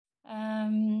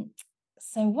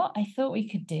So what I thought we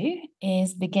could do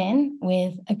is begin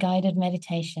with a guided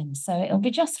meditation. So it'll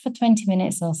be just for 20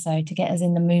 minutes or so to get us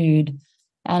in the mood.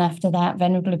 And after that,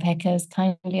 Venerable Upekkhā has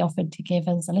kindly offered to give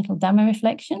us a little Dhamma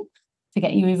reflection to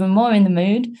get you even more in the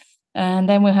mood. And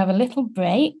then we'll have a little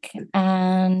break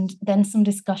and then some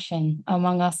discussion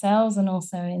among ourselves and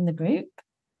also in the group.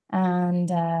 And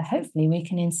hopefully we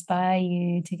can inspire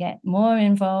you to get more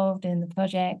involved in the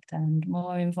project and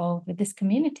more involved with this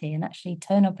community and actually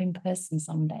turn up in person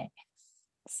someday.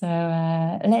 So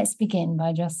let's begin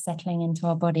by just settling into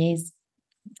our bodies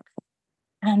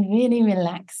and really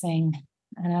relaxing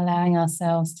and allowing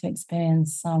ourselves to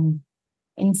experience some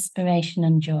inspiration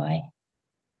and joy.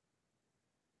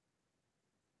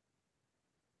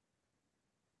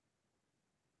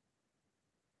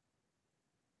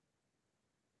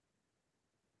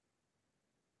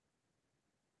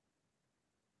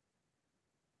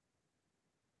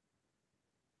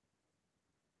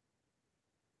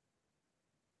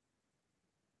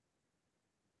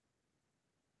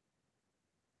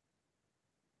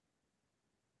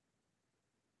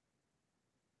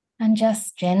 And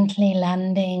just gently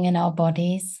landing in our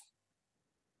bodies,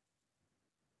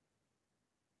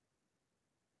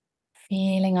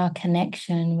 feeling our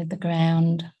connection with the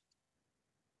ground,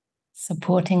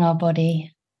 supporting our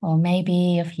body. Or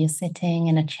maybe if you're sitting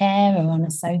in a chair or on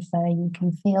a sofa, you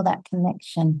can feel that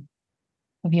connection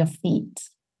of your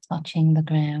feet touching the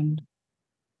ground.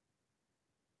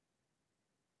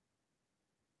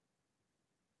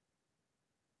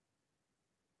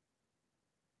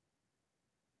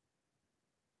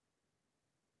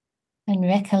 And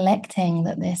recollecting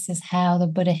that this is how the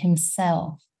Buddha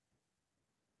himself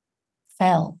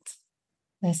felt.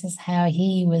 This is how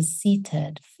he was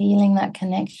seated, feeling that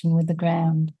connection with the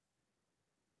ground.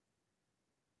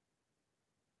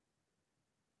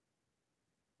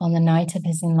 On the night of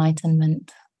his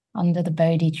enlightenment, under the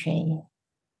Bodhi tree,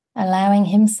 allowing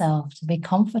himself to be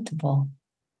comfortable.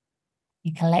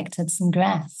 He collected some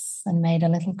grass and made a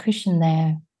little cushion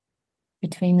there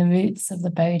between the roots of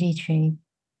the Bodhi tree.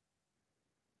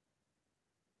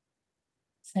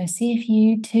 So see if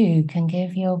you too can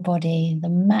give your body the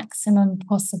maximum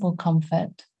possible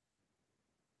comfort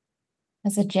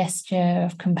as a gesture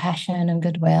of compassion and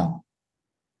goodwill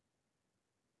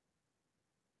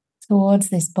towards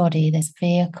this body, this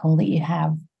vehicle that you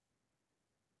have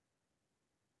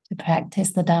to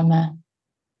practice the Dhamma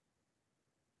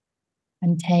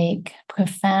and take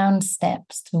profound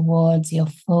steps towards your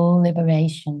full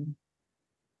liberation.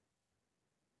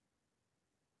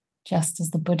 Just as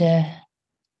the Buddha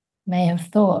may have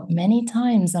thought many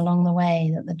times along the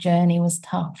way that the journey was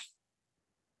tough.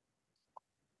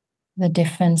 The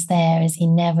difference there is he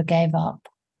never gave up.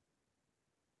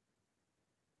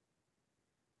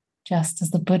 Just as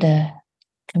the Buddha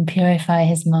can purify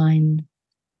his mind,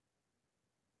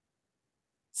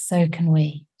 so can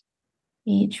we,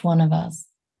 each one of us.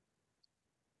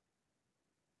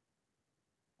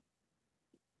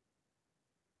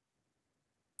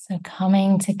 So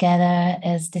coming together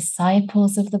as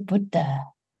disciples of the Buddha,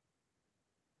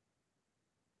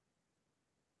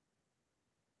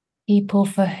 people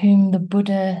for whom the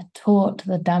Buddha taught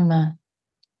the Dhamma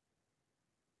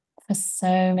for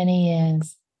so many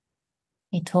years.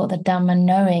 He taught the Dhamma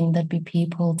knowing there'd be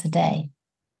people today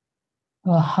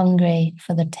who are hungry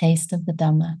for the taste of the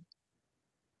Dhamma,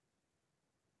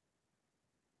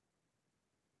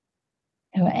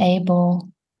 who are able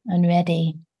and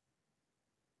ready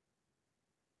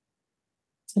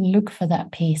to look for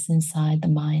that peace inside the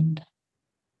mind.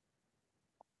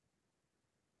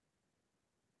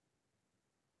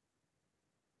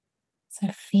 So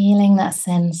feeling that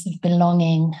sense of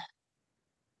belonging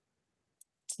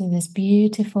to this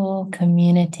beautiful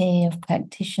community of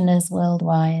practitioners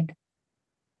worldwide,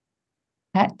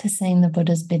 practicing the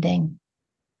Buddha's bidding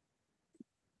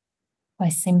by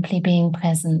simply being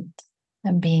present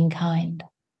and being kind.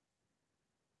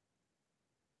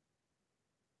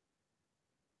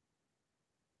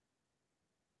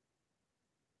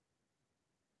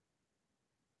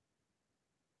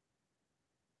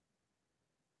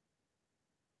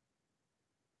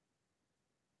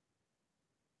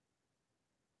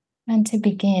 And to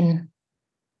begin,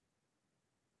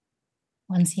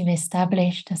 once you've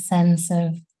established a sense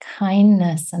of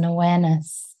kindness and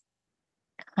awareness,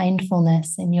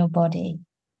 kindfulness in your body,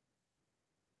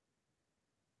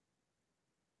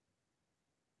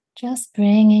 just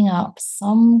bringing up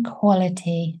some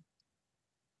quality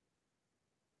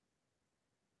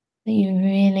that you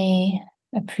really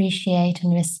appreciate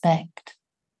and respect,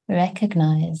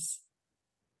 recognize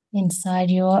inside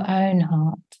your own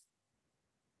heart.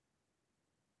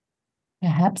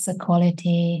 Perhaps a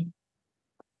quality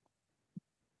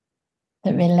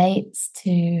that relates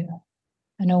to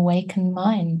an awakened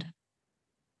mind,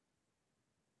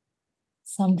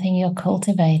 something you're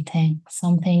cultivating,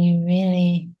 something you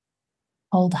really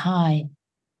hold high.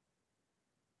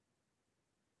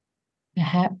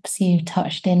 Perhaps you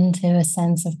touched into a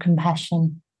sense of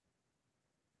compassion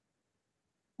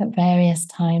at various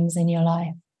times in your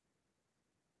life.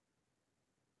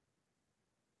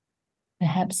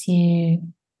 Perhaps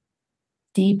you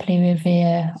deeply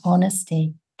revere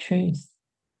honesty, truth.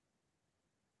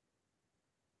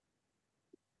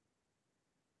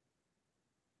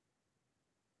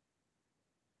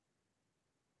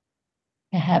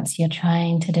 Perhaps you're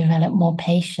trying to develop more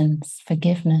patience,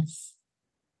 forgiveness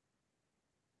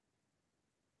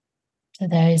to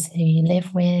those who you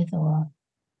live with or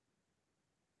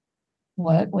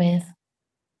work with.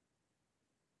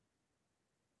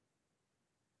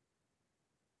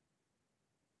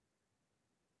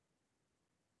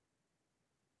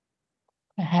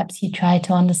 Perhaps you try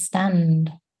to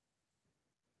understand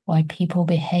why people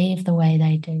behave the way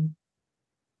they do.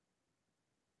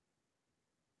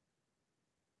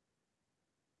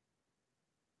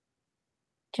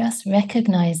 Just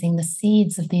recognizing the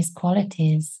seeds of these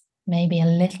qualities, maybe a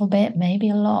little bit, maybe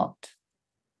a lot,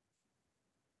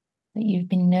 that you've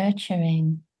been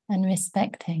nurturing and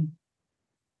respecting,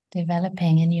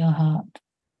 developing in your heart.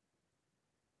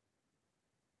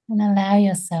 And allow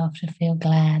yourself to feel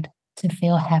glad, to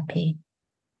feel happy,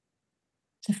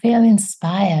 to feel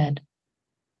inspired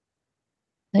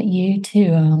that you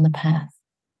too are on the path.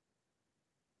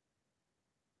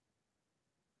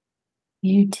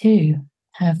 You too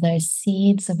have those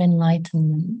seeds of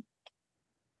enlightenment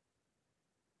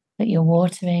that you're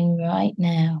watering right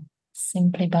now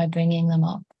simply by bringing them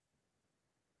up.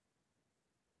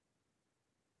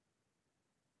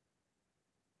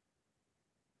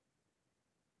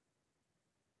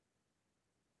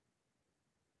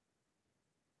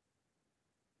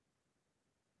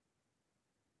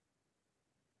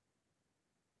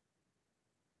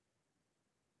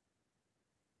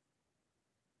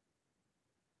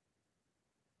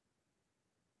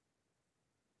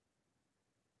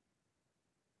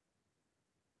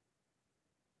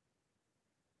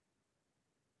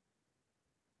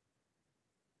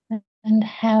 And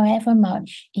however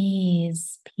much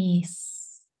ease,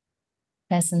 peace,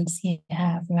 presence you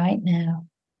have right now,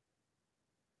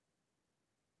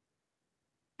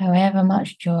 however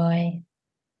much joy,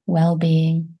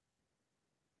 well-being,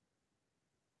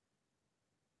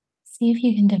 see if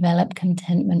you can develop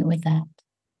contentment with that.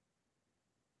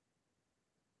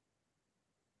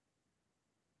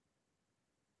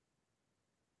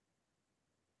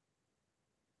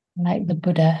 Like the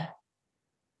Buddha,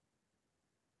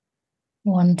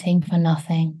 wanting for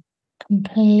nothing,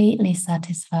 completely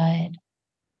satisfied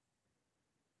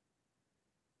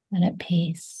and at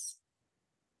peace.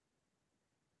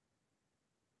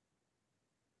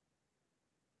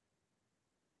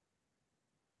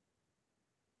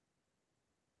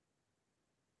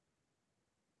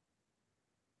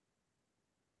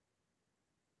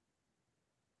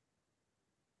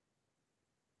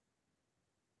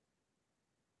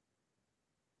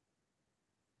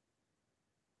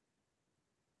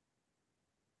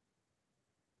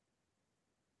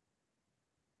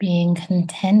 Being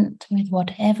content with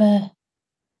whatever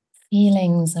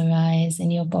feelings arise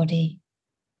in your body.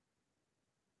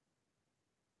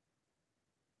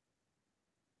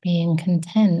 Being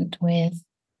content with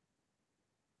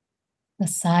the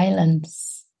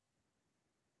silence,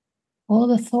 all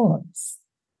the thoughts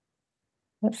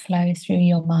that flow through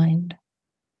your mind.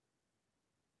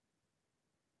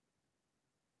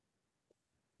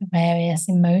 The various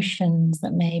emotions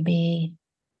that may be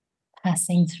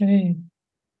passing through.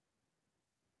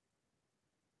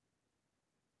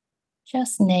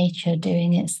 Just nature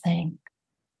doing its thing.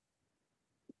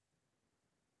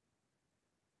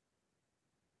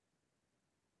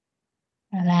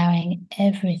 Allowing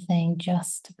everything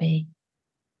just to be.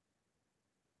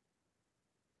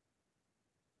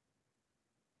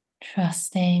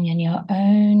 Trusting in your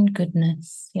own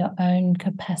goodness, your own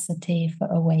capacity for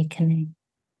awakening.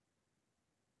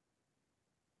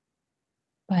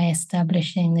 By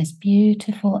establishing this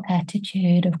beautiful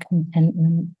attitude of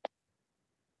contentment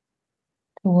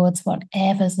towards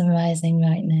whatever's arising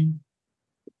right now.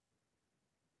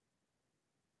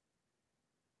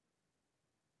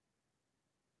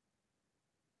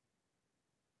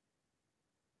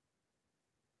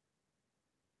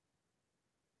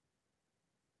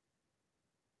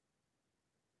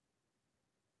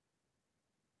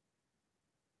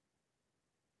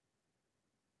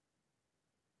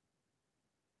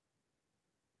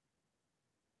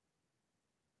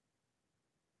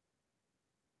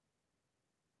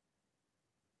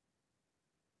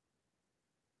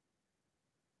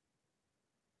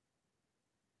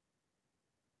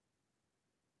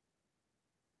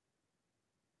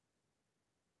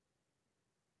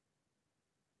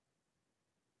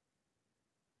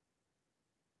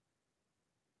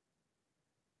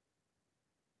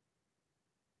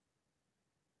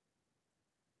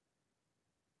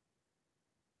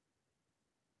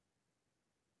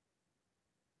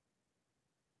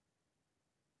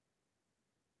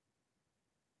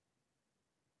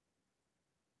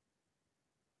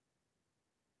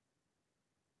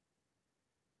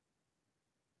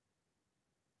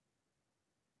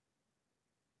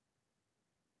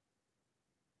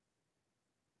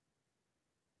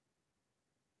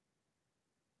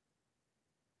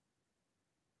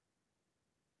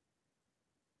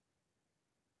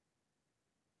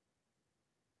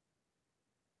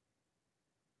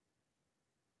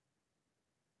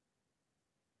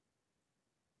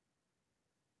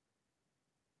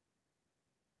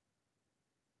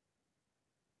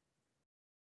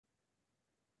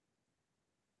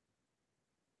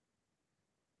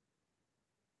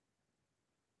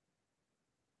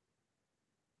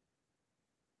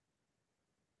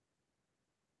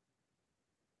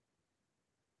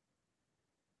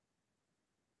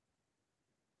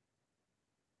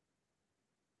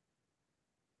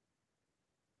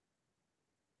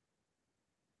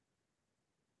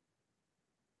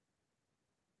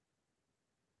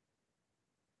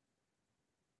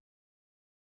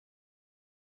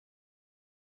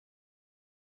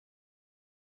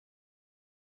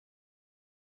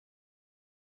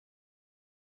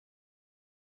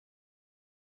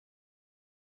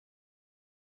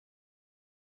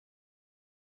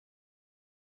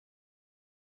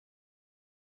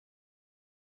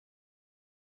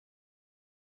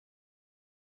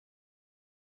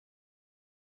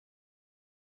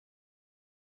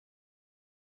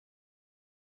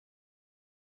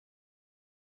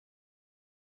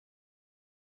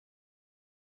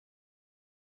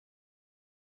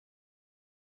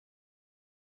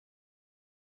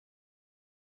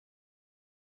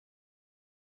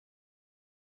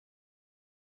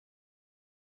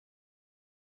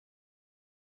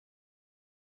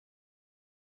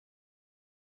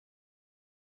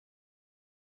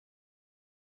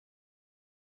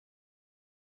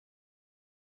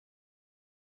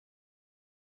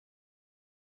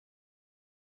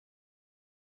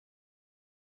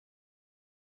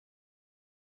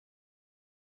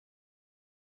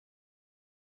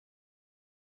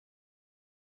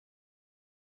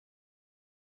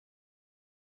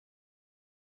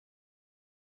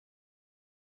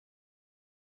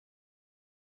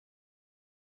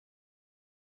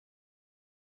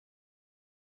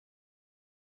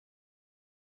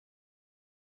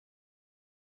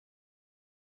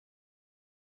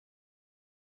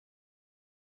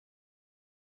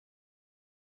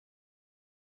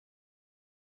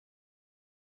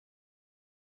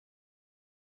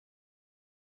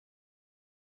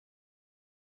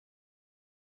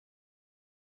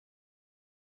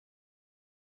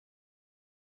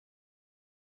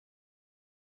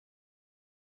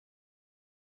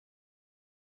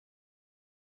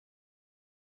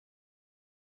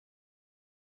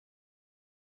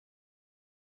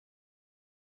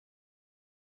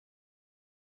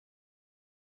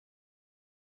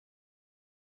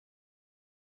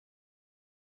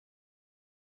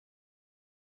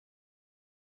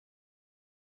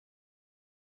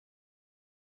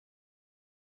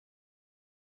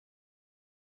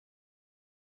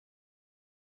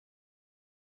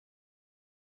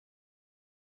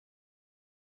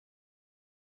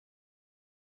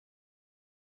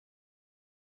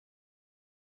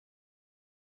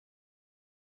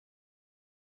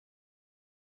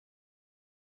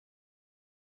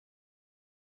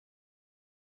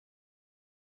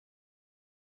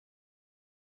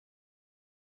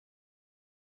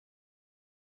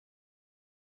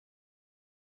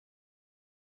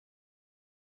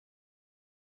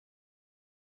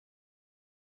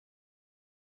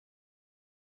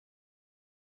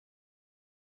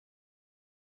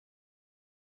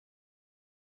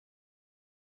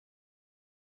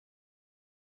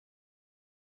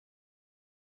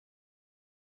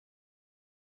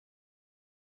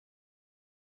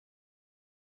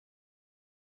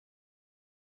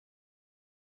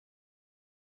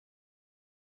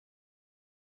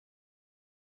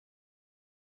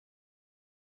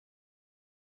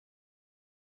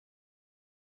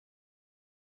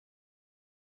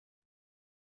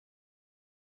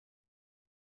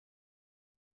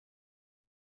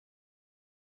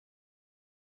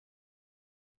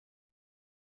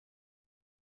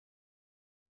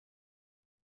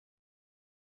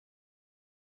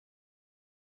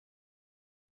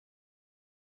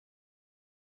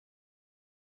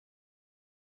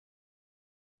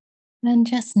 And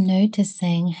just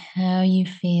noticing how you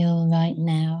feel right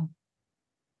now.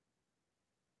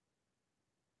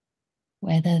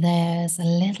 Whether there's a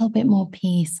little bit more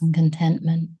peace and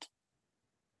contentment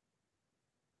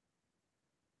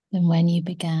than when you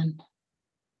began.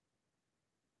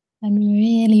 And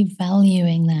really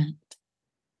valuing that.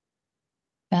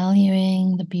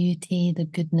 Valuing the beauty, the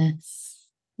goodness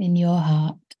in your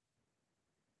heart.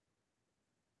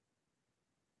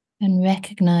 And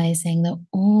recognizing that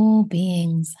all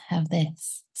beings have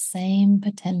this same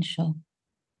potential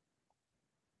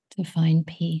to find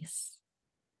peace.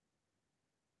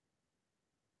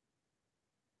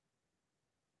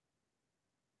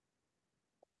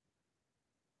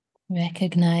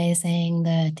 Recognizing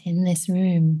that in this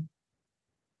room,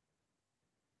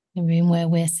 the room where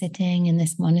we're sitting in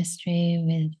this monastery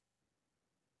with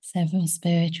several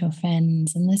spiritual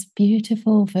friends, and this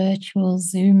beautiful virtual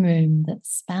Zoom room that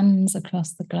spans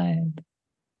across the globe.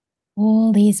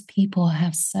 All these people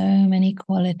have so many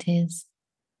qualities,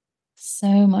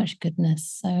 so much goodness,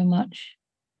 so much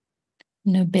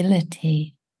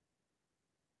nobility,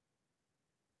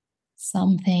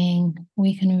 something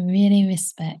we can really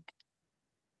respect.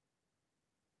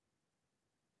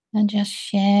 And just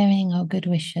sharing our good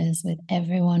wishes with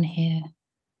everyone here.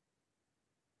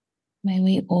 May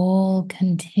we all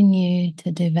continue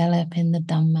to develop in the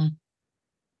Dhamma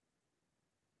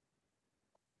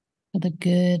for the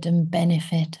good and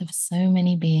benefit of so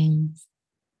many beings.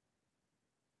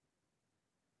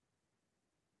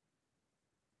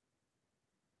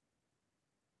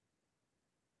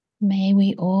 May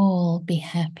we all be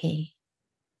happy,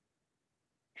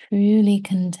 truly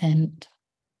content.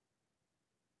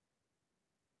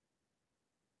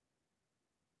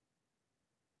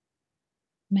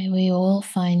 May we all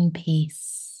find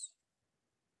peace.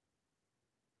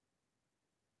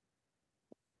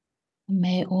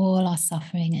 May all our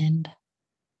suffering end.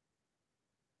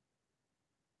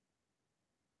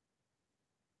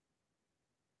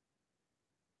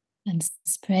 And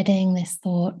spreading this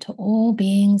thought to all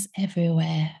beings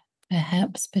everywhere,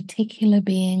 perhaps particular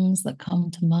beings that come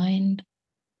to mind,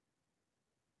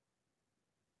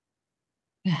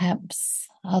 perhaps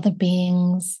other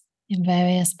beings in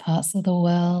various parts of the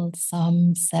world,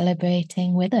 some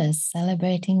celebrating with us,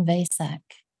 celebrating Vesak,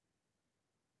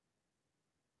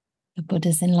 the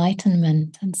Buddha's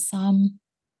enlightenment, and some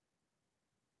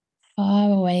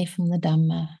far away from the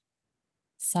Dhamma,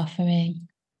 suffering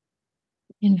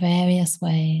in various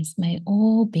ways. May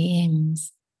all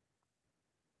beings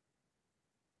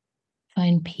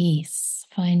find peace,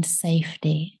 find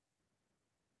safety,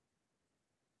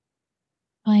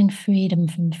 find freedom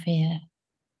from fear.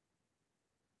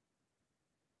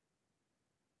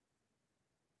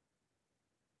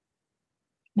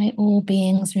 May all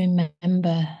beings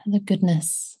remember the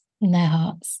goodness in their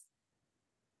hearts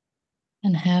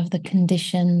and have the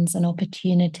conditions and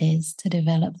opportunities to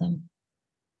develop them.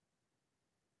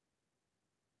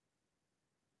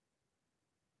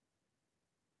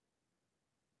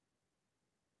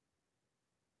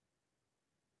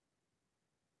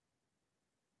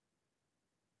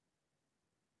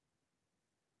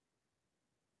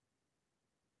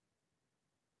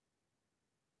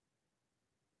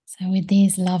 So with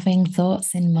these loving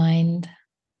thoughts in mind,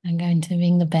 I'm going to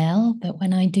ring the bell, but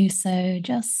when I do so,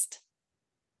 just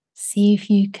see if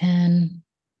you can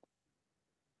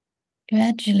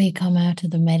gradually come out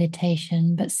of the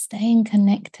meditation, but staying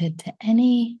connected to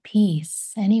any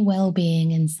peace, any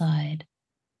well-being inside.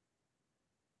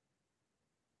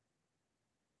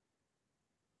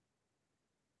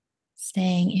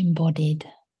 Staying embodied,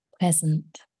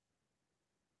 present,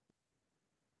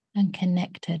 and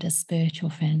connected as spiritual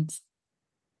friends.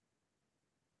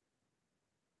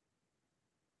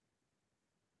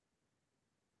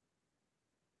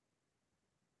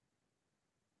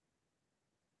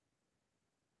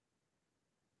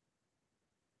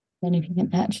 Then if you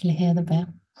can actually hear the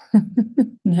bell.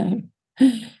 No.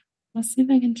 I'll see if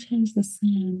I can change the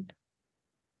sound.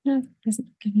 No, it doesn't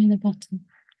give me the button.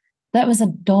 That was a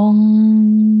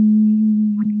dong.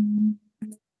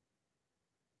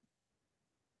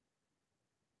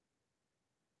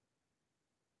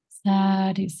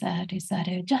 Sadhu, sadhu,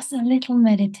 sadhu. Just a little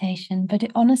meditation.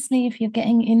 But honestly, if you're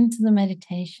getting into the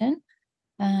meditation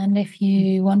and if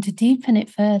you want to deepen it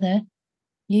further,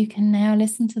 you can now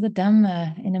listen to the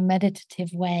Dhamma in a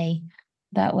meditative way.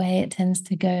 That way it tends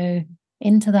to go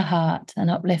into the heart and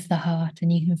uplift the heart,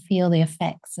 and you can feel the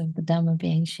effects of the Dhamma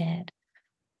being shared.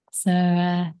 So,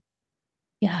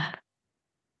 yeah,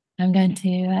 I'm going to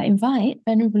invite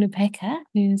Venerable Upekkhā,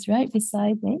 who's right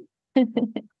beside me,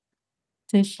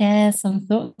 to share some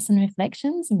thoughts and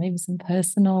reflections and maybe some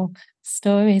personal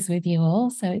stories with you all.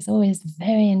 So it's always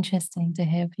very interesting to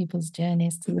hear people's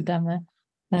journeys to the Dhamma.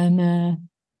 And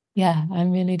yeah,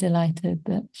 I'm really delighted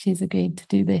that she's agreed to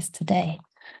do this today.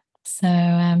 So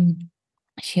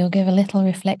she'll give a little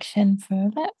reflection for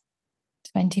about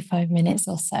 25 minutes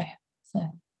or so.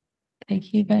 So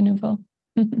thank you, Venerable.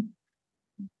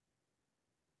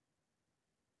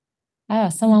 Oh,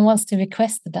 someone wants to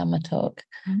request the Dhamma talk.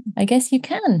 I guess you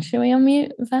can. Shall we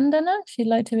unmute Vandana? She'd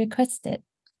like to request it.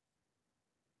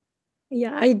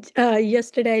 Yeah,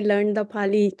 yesterday I learned the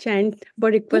Pali chant for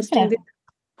requesting this.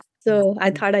 So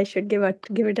I thought I should give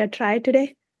it a try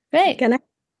today. Great. Can I?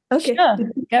 Okay. Sure.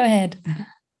 Go ahead.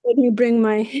 Let me bring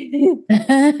my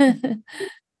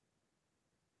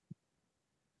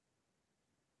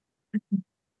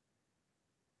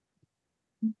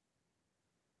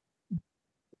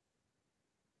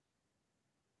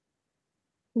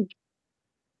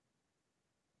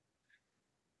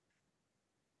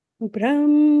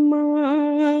Brahma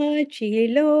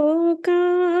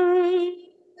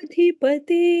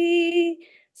Chilokathipati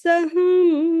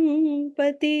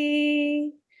Sahampati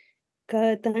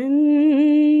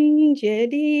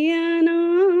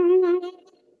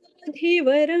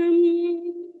Katanjaliyanadhivaram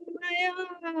Maya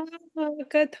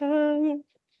Katha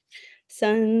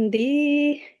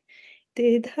Sandhi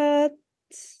Tidhat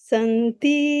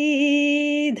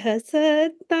Santi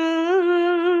Dhasatta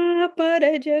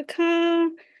Parajakha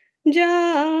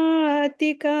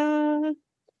Jatika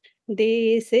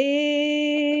Dese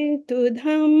Tu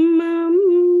Dhammam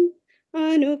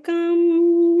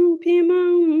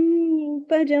Anukampimam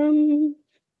Pajam.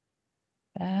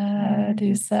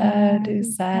 Sadhu, sadhu,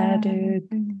 sadhu.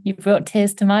 You brought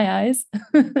tears to my eyes.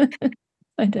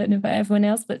 I don't know about everyone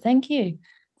else, but thank you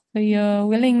for your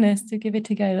willingness to give it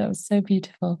a go. That was so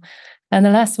beautiful. And the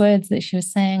last words that she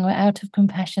was saying were out of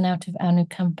compassion, out of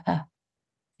Anukampa.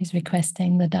 She's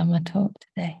requesting the Dhamma talk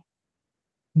today.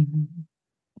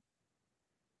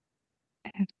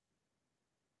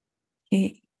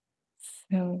 Okay,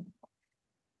 so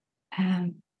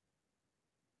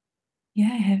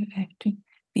yeah, I have to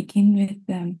begin with.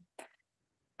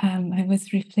 I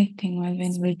was reflecting while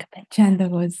when Candā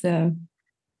was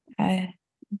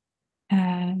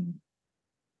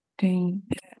doing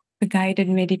the guided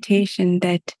meditation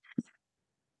that,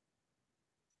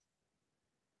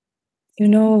 you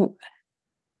know,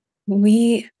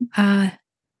 I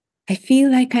feel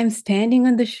like I'm standing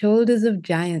on the shoulders of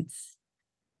giants.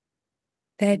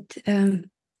 That for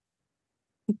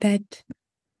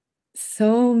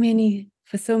so many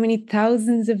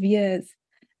thousands of years,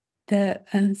 the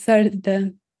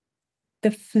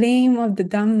flame of the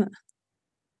Dhamma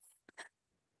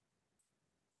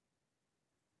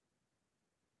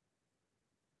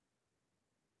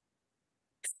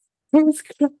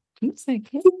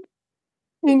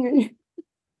anyway,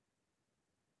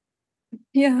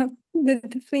 yeah,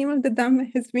 the flame of the Dhamma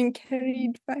has been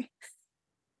carried by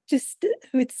just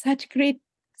with such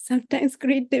sometimes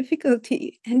great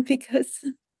difficulty, and because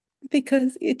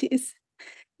it is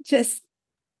just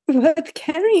worth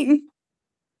carrying.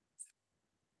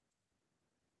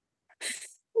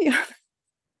 Yeah.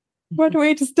 What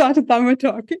way to start a Dhamma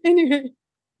talk? Anyway.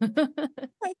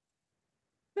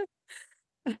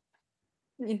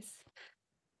 Yes.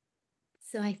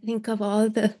 So I think of all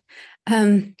the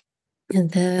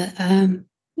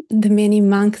many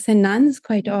monks and nuns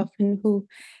quite often who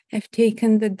have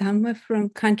taken the Dhamma from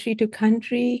country to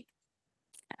country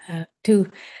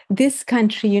to this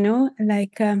country, you know,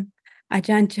 like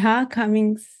Ajahn Chah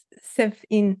coming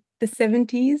in the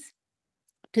 70s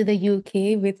to the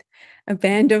UK with a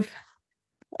band of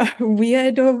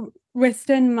weirdo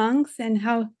Western monks, and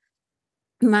how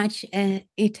much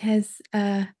it has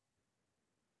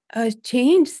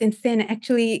changed since then.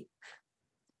 Actually,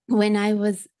 when I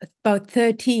was about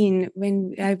 13,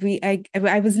 when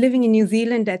I was living in New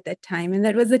Zealand at that time, and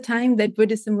that was the time that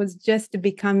Buddhism was just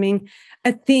becoming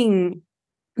a thing.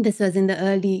 This was in the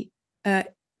early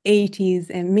 80s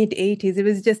and mid 80s. It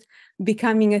was just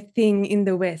becoming a thing in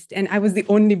the West, and I was the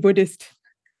only Buddhist.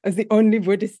 I was the only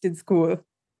Buddhist in school.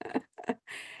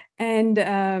 And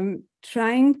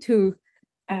trying to,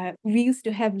 we used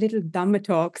to have little Dhamma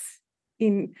talks.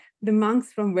 The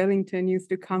monks from Wellington used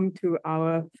to come to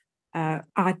our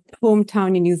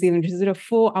hometown in New Zealand, which is a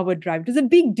 4-hour drive. It was a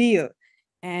big deal.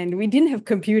 And we didn't have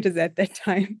computers at that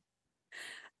time.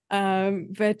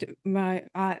 But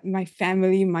my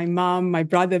family, my mom, my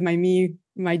brother,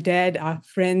 my dad, our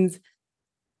friends,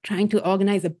 trying to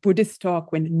organize a Buddhist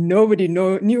talk when nobody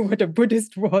knew what a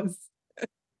Buddhist was.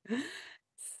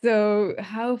 So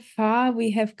how far we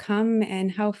have come,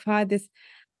 and how far this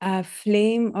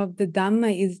flame of the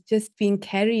Dhamma is just being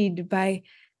carried by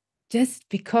just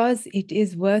because it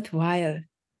is worthwhile,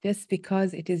 just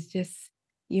because it is just,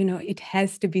 it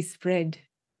has to be spread.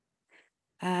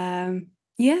 So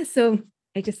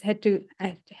I just had to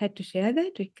share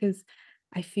that, because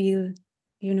I feel,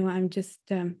 I'm just,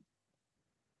 who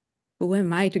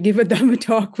am I to give a Dhamma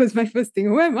talk was my first thing.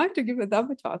 Who am I to give a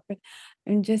Dhamma talk? But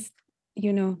I'm just,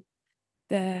 the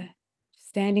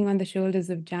standing on the shoulders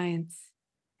of giants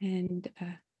and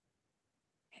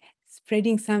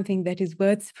spreading something that is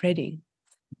worth spreading.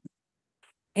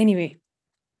 Anyway,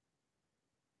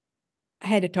 I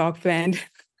had a talk planned,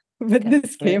 but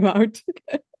this came out.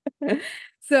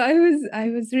 So I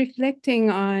was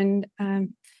reflecting on,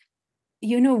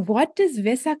 what does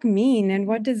Vesak mean, and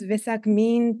what does Vesak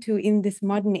mean in this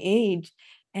modern age?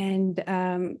 And,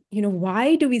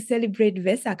 why do we celebrate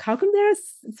Vesak? How come there are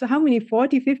how many,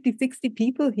 40, 50, 60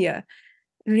 people here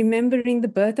remembering the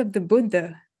birth of the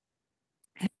Buddha?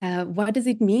 What does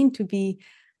it mean to be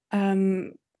a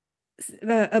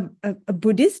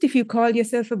Buddhist, if you call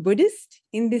yourself a Buddhist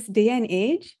in this day and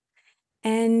age?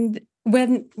 And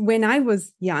when I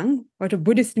was young, what a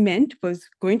Buddhist meant was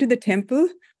going to the temple,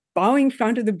 bowing in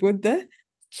front of the Buddha,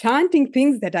 chanting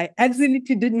things that I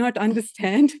absolutely did not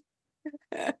understand,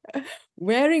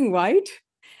 wearing white,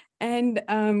 and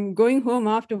going home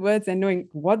afterwards and knowing,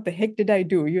 what the heck did I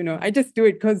do? I just do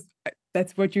it because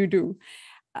that's what you do.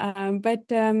 But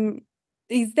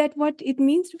is that what it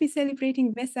means to be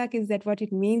celebrating Vesak? Is that what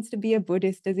it means to be a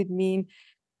Buddhist? Does it mean,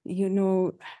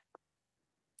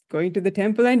 going to the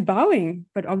temple and bowing?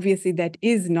 But obviously that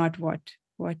is not what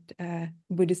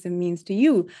Buddhism means to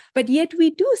you. But yet we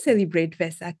do celebrate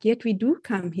Vesak, yet we do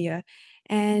come here.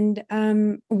 And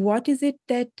what is it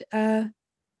that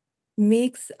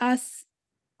makes us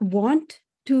want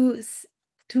to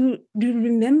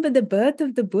remember the birth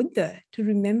of the Buddha, to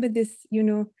remember this,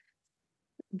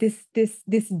 this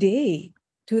day,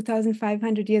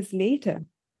 2,500 years later?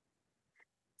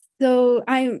 So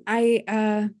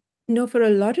I know for a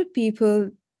lot of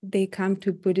people, they come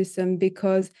to Buddhism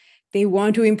because they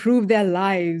want to improve their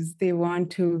lives. They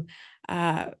want to,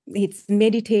 it's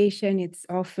meditation. It's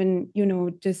often,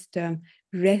 just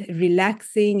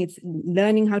relaxing. It's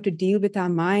learning how to deal with our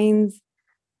minds.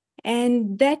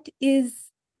 And that's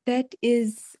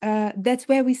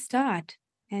where we start.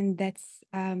 And that's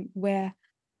where,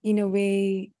 in a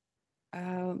way,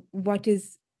 what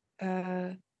is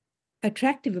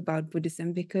attractive about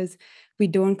Buddhism, because we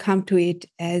don't come to it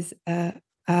as a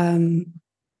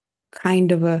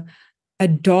kind of a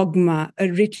dogma, a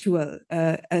ritual,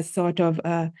 a sort of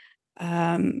a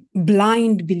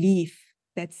blind belief.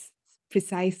 That's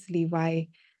precisely why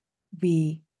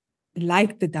we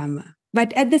like the Dhamma.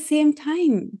 But at the same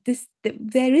time,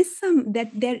 there is some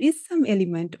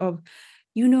element of,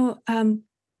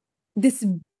 this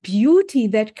beauty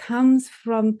that comes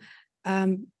from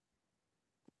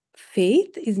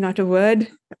faith is not a word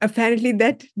apparently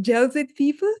that gels with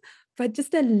people, but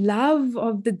just a love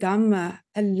of the Dhamma,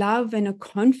 a love and a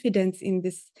confidence in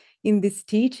this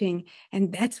teaching.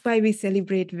 And that's why we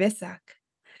celebrate Vesak.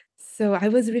 So I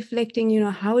was reflecting,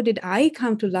 how did I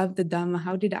come to love the Dhamma?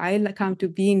 How did I come to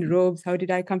be in robes? How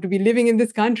did I come to be living in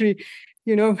this country?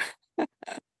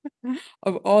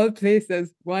 Of all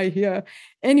places, why here?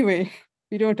 Anyway,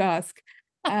 we don't ask.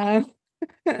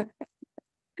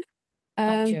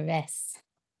 Dress.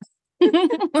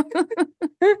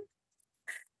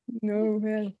 No,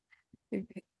 well,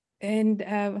 and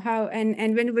how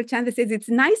and Venerable Chanda says it's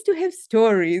nice to have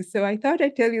stories. So I thought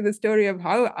I'd tell you the story of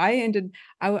how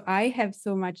I have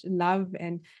so much love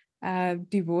and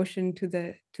devotion to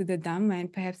the Dhamma,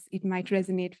 and perhaps it might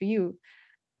resonate for you.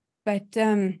 But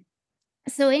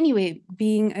so anyway,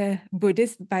 being a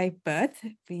Buddhist by birth,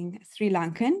 being Sri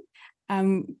Lankan,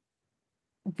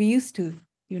 we used to,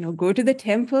 go to the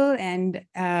temple and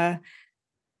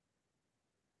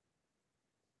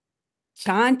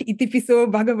chant Itipiso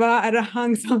Bhagava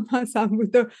Arahang Samma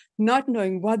Sambuddho, not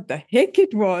knowing what the heck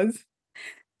it was,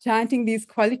 chanting these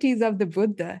qualities of the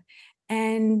Buddha,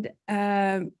 and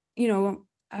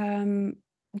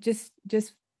just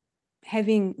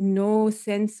having no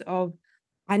sense of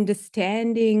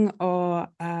understanding or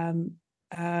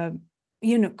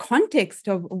context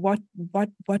of what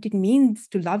it means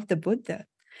to love the Buddha.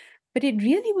 But it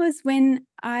really was when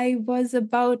I was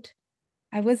 30,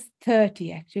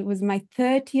 actually. It was my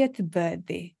 30th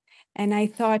birthday. And I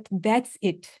thought, that's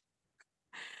it.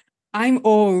 I'm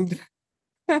old.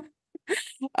 I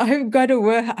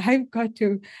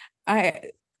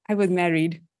was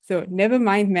married, so never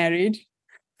mind marriage,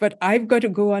 but I've got to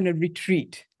go on a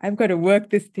retreat. I've got to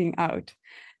work this thing out.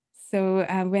 So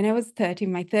when I was 30,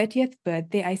 my 30th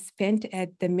birthday, I spent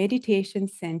at the meditation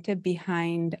center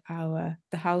behind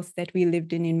the house that we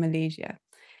lived in Malaysia.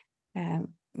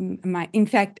 In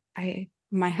fact,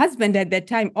 my husband at that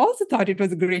time also thought it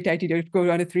was a great idea to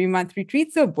go on a 3-month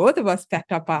retreat. So both of us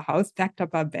packed up our house, packed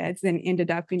up our beds, and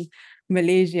ended up in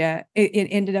Malaysia. It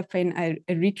ended up in a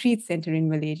retreat center in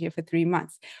Malaysia for 3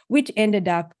 months, which ended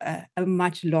up a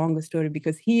much longer story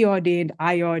because he ordained,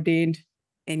 I ordained.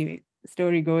 Anyway, the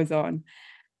story goes on.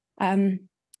 But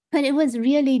it was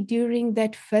really during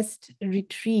that first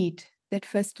retreat, that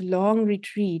first long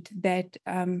retreat, that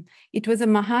it was a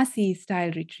Mahasi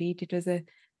style retreat. It was in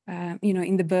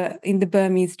the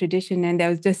Burmese tradition, and there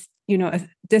was just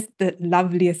the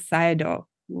loveliest sayadaw,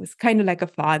 who was kind of like a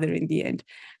father in the end,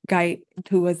 guy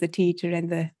who was the teacher and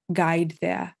the guide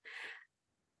there.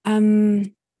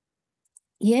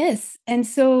 Yes, and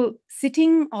so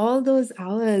sitting all those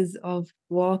hours of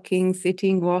walking,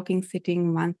 sitting,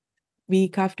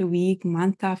 week after week,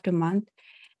 month after month,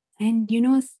 and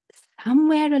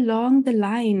somewhere along the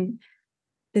line,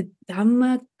 the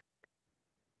Dhamma,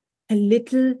 a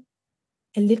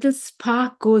little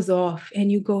spark goes off,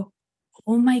 and you go,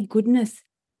 oh my goodness,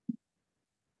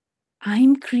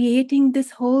 I'm creating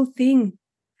this whole thing.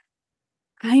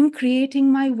 I'm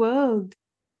creating my world.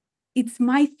 It's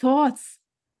my thoughts.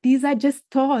 These are just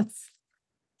thoughts.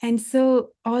 And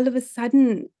so all of a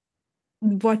sudden,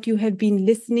 what you have been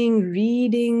listening,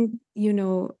 reading,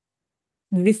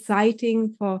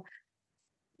 reciting for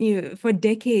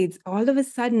decades, all of a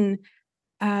sudden,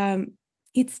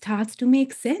 it starts to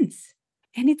make sense.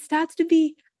 And it starts to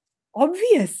be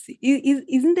obvious.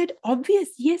 Isn't that obvious?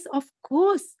 Yes, of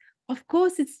course. Of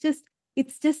course, it's just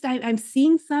I'm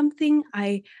seeing something,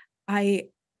 I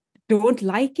don't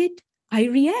like it, I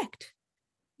react.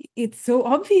 It's so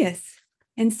obvious.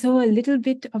 And so a little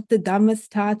bit of the Dhamma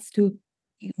starts to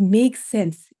make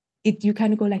sense. You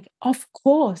kind of go like, of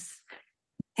course.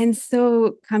 And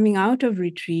so coming out of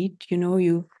retreat,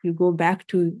 you go back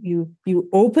to, you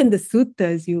open the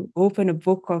suttas, you open a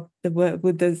book of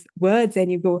with those words,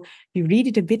 and you read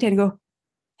it a bit and go,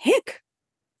 heck,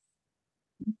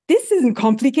 this isn't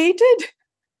complicated.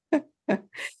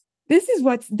 This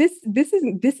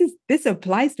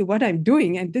applies to what I'm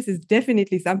doing, and this is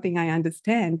definitely something I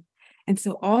understand. And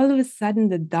so all of a sudden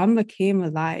the Dhamma came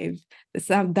alive. The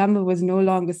Dhamma was no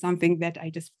longer something that I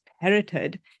just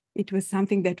parroted. It was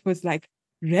something that was like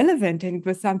relevant, and it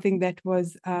was something that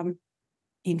was,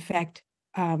 in fact,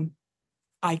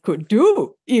 I could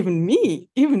do.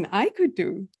 Even I could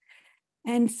do.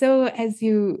 And so as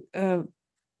you,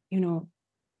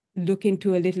 look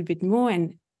into a little bit more,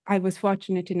 and I was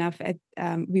fortunate enough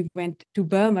we went to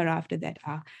Burma after that.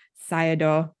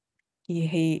 Sayadaw,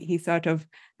 he sort of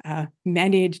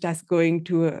managed us going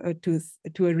to a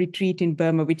retreat in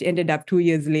Burma, which ended up 2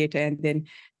 years later. And then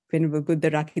Venerable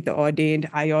Buddha Rakita ordained,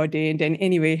 I ordained, and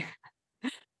anyway.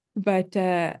 But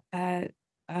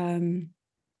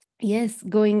yes,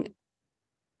 going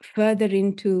further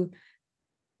into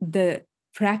the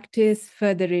practice,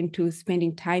 further into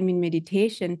spending time in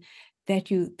meditation, that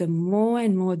the more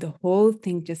and more the whole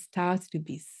thing just starts to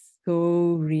be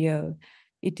so real.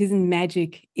 It isn't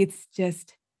magic, it's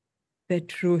just the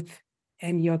truth.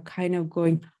 And you're kind of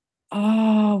going,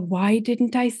 oh, why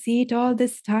didn't I see it all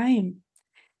this time?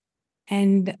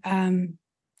 And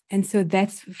so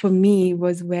that's, for me,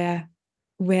 was where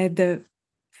the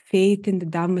faith in the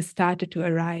Dhamma started to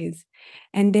arise.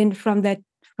 And then from that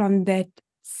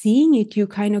seeing it, you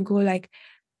kind of go like,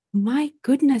 my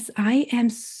goodness, I am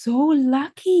so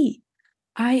lucky.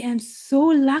 I am so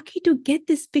lucky to get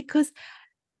this, because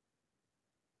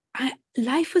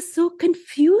life was so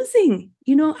confusing.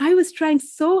 I was trying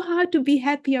so hard to be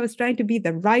happy. I was trying to be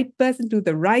the right person, do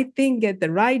the right thing, get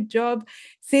the right job,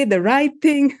 say the right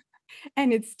thing,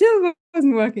 and it still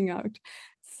wasn't working out.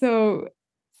 So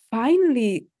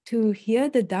finally, to hear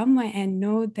the Dhamma and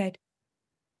know that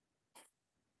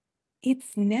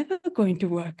it's never going to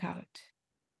work out.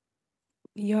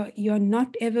 You're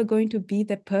not ever going to be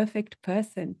the perfect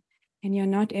person, and you're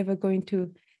not ever going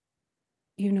to,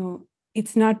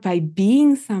 it's not by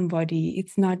being somebody,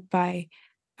 it's not by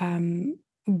trying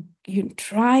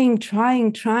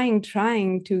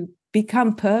to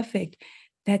become perfect.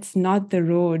 That's not the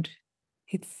road.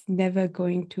 You're never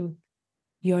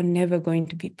going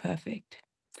to be perfect.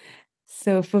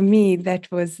 So for me,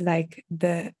 that was like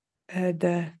the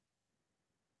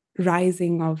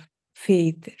rising of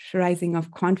faith, rising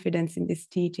of confidence in this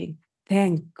teaching.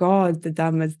 Thank God the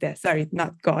Dhamma's there. Sorry,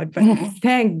 not God, but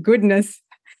thank goodness.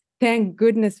 Thank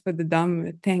goodness for the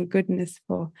Dhamma. Thank goodness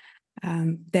for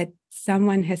that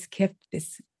someone has kept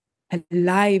this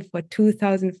alive for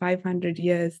 2,500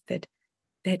 years, that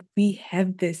we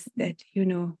have this, that,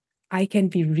 I can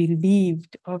be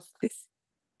relieved of this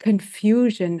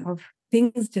confusion of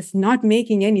things just not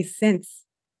making any sense.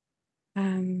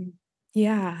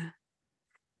 Yeah.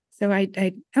 So I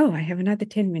have another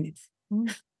 10 minutes.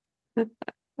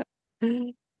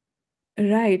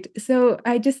 Right. So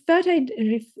I just thought I'd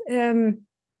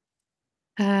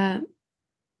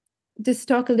just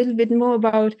talk a little bit more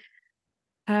about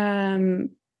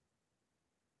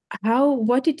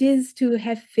what it is to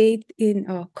have faith in,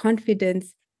 or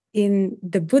confidence in,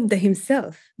 the Buddha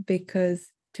himself,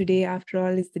 because today, after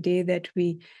all, is the day that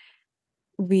we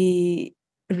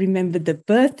remember the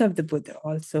birth of the Buddha,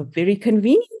 also very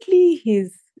conveniently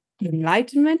his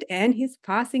enlightenment and his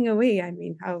passing away. I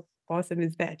mean, how awesome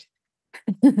is that?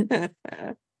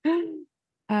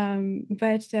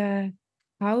 But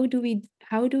how do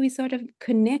we sort of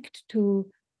connect to,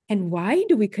 and why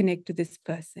do we connect to this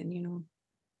person?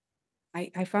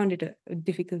 I found it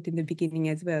difficult in the beginning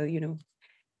as well. He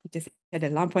just had a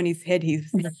lump on his head.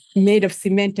 He's made of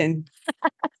cement and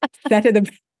sat at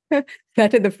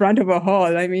the front of a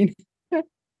hall. I mean,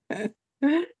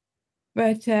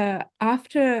 but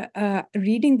after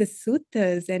reading the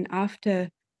suttas, and after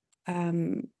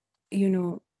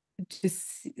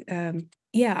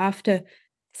after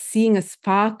seeing a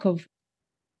spark of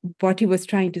what he was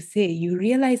trying to say, you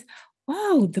realize,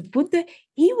 wow, the Buddha,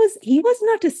 he was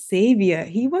not a savior.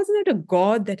 He was not a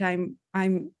god that I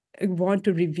want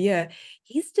to revere.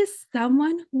 He's just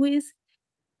someone who is,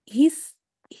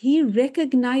 he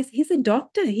recognized, he's a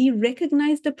doctor. He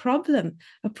recognized a problem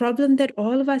that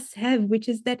all of us have, which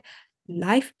is that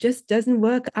life just doesn't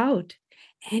work out.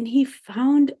 And he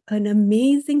found an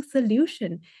amazing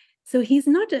solution. So he's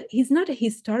not a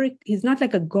historic, he's not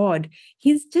like a god.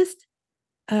 He's just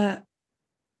a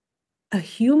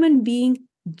human being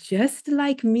just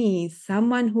like me,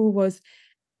 someone who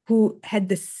had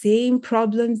the same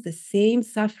problems, the same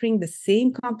suffering, the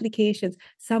same complications,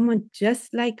 someone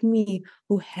just like me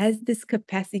who has this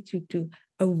capacity to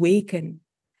awaken.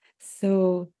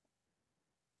 So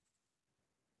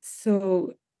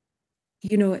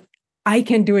I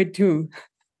can do it too.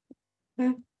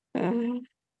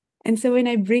 And so when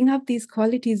I bring up these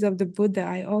qualities of the Buddha,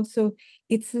 I also,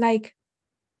 it's like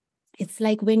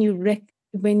when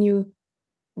you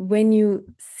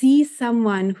see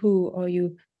someone who, or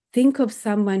you think of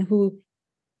someone who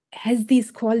has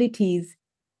these qualities,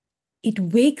 it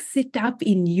wakes it up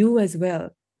in you as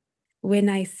well. When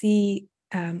I see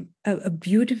a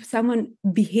beautiful, someone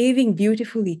behaving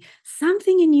beautifully,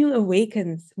 something in you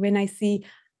awakens. When I see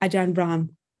Ajahn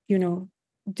Brahm,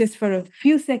 just for a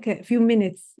few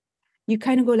minutes, you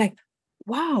kind of go like,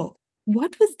 wow,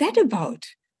 what was that about?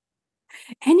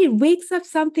 And it wakes up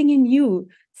something in you.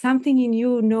 Something in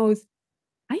you knows,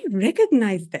 I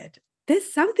recognize that.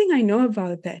 There's something I know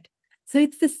about that. So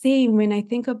it's the same when I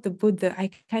think of the Buddha,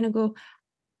 I kind of go,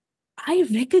 I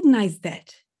recognize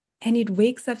that. And it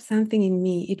wakes up something in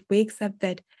me. It wakes up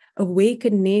that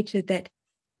awakened nature that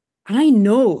I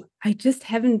know. I just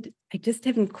haven't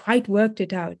quite worked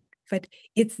it out, but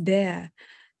it's there.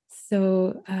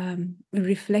 So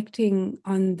reflecting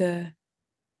on the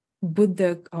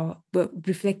Buddha, or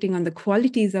reflecting on the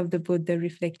qualities of the Buddha,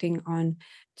 reflecting on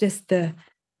just a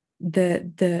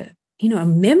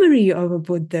memory of a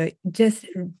Buddha, just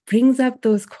brings up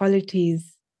those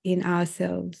qualities in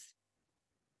ourselves.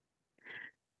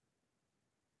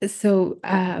 So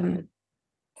I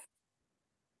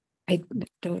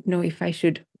don't know if I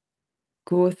should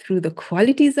go through the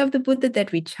qualities of the Buddha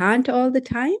that we chant all the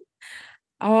time,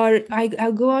 or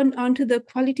I'll go on to the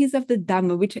qualities of the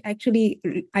Dhamma, which actually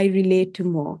I relate to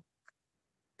more.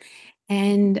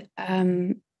 And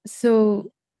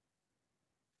so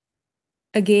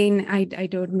again, I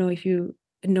don't know if you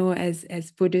know,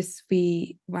 as Buddhists,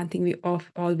 one thing we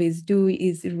always do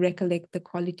is recollect the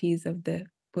qualities of the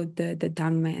Buddha, the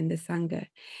Dhamma, and the Sangha.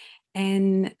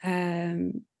 And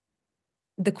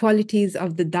the qualities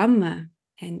of the Dhamma,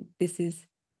 and this is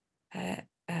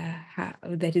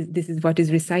this is what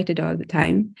is recited all the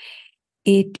time.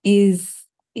 It is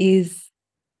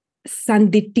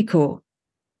Sanditthiko.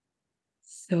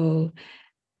 So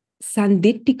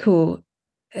Sanditthiko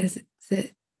is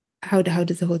how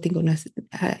does the whole thing go?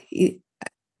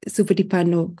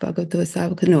 Supatipanno Bhagavato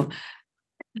Savaka. No.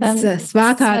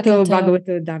 Svakato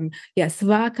Bhagavato Dhammo. Yeah,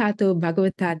 Svakato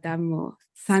Bhagavata Dhammo.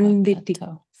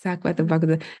 Sanditthiko. Sakvata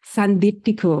Bhagavata.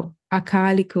 Sanditthiko.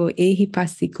 Akaliko.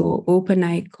 Ehipassiko.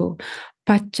 Opanayiko.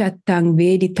 Pachattang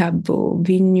Veditabbo.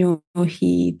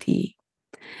 Vinyohiti.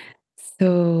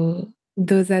 So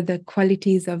those are the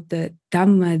qualities of the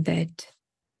Dhamma that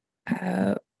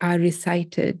are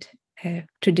recited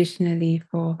traditionally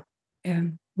for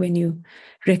when you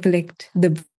recollect the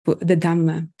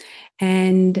Dhamma.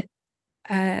 And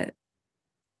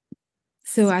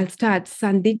so I'll start.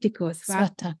 Sanditiko,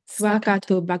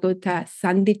 swakato bhagavata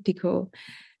sanditiko.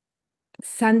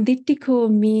 Sanditiko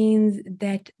means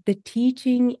that the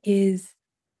teaching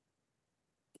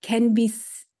can be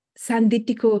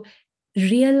sanditiko,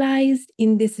 realized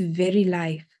in this very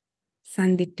life.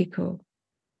 Sanditiko.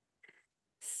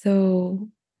 So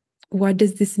what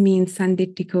does this mean,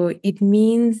 sanditiko? It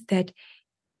means that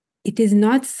it is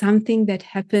not something that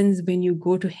happens when you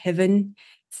go to heaven.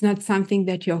 It's not something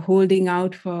that you're holding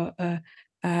out for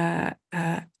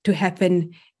to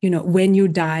happen, when you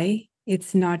die.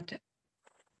 It's not,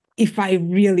 if I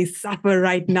really suffer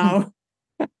right now,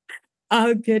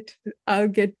 I'll get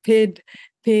paid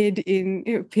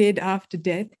after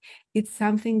death. It's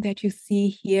something that you see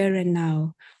here and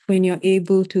now, when you're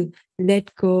able to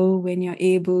let go, when you're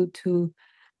able to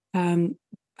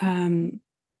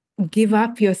give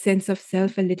up your sense of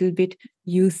self a little bit,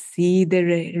 you see the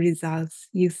results.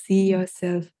 You see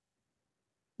yourself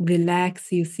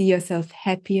relax, you see yourself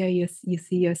happier, you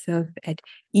see yourself at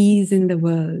ease in the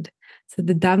world. So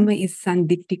the Dhamma is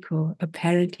sanditiko,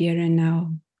 apparent here and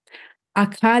now.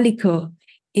 Akaliko,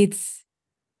 it's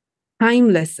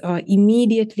timeless or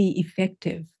immediately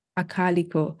effective.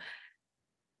 Akaliko.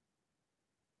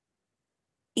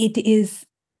 It is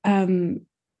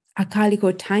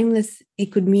akaliko, timeless.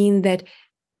 It could mean that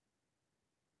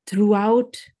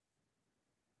throughout,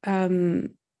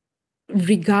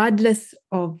 regardless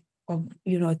of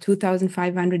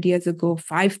 2,500 years ago,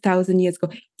 5,000 years ago,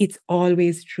 it's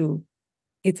always true.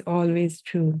 It's always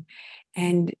true.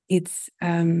 And it's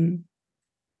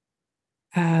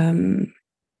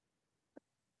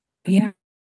yeah.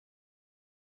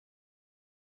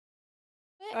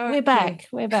 We're back.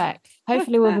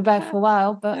 Hopefully we'll be back for a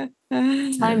while, but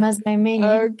time has no meaning.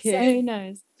 Okay. So who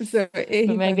knows? So but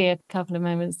maybe a couple of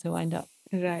moments to wind up.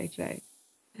 Right. So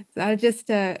I'll just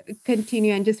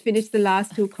continue and just finish the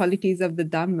last two qualities of the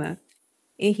Dhamma.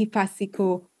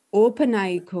 Ehipasiko,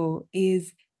 opanaiko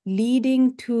is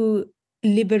leading to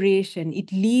liberation.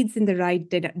 It leads in the right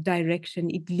direction.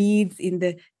 It leads in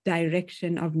the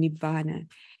direction of Nibbana.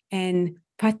 And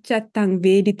Pacchatang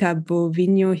Veditabbo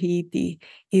Vinyohiti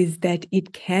is that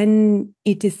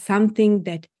it is something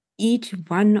that each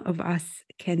one of us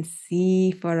can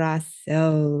see for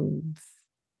ourselves.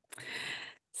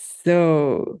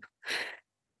 So,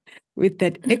 with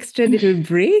that extra little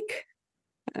break,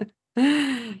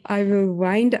 I will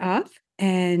wind up,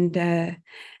 and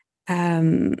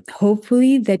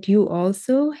hopefully that you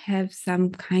also have some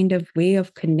kind of way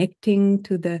of connecting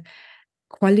to the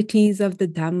qualities of the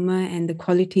Dhamma and the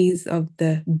qualities of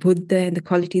the Buddha and the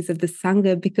qualities of the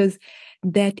Sangha, because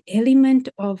that element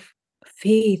of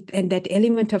faith and that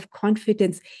element of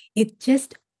confidence, it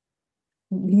just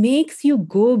makes you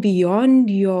go beyond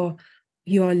your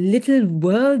little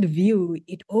world view.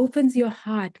 It opens your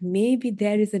heart. Maybe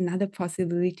there is another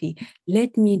possibility.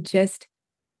 Let me just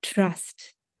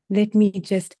trust. Let me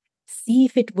just see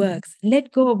if it works.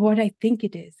 Let go of what I think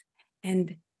it is.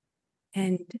 And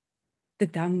the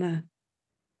Dhamma,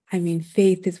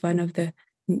 faith is one of the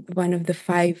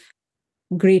 5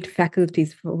 great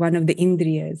faculties, for one of the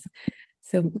indriyas.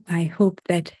 So I hope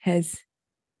that has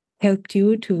helped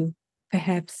you to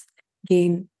perhaps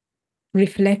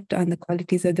reflect on the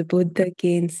qualities of the Buddha,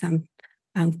 gain some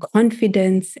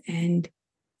confidence, and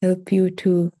help you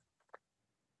to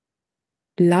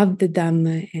love the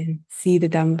Dhamma and see the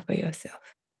Dhamma for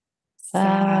yourself.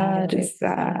 Sadhu,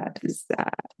 sadhu,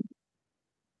 sadhu.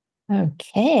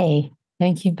 Okay,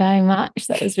 thank you very much.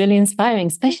 That was really inspiring,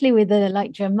 especially with the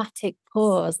dramatic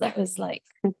pause. That was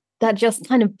that just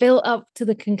kind of built up to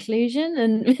the conclusion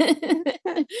and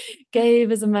gave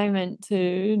us a moment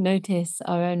to notice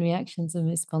our own reactions and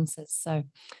responses. So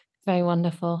very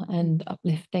wonderful and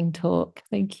uplifting talk.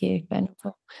 Thank you,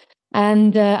 Venerable.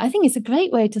 And I think it's a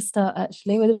great way to start,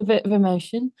 actually, with a bit of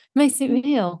emotion. Makes it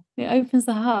real. It opens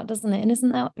the heart, doesn't it? And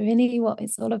isn't that really what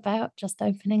it's all about? Just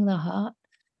opening the heart,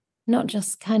 not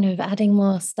just kind of adding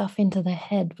more stuff into the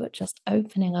head, but just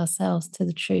opening ourselves to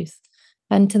the truth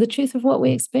and to the truth of what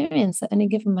we experience at any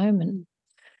given moment.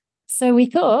 So we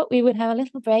thought we would have a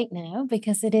little break now,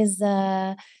 because it is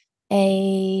a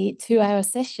 2-hour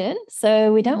session.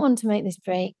 So we don't want to make this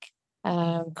break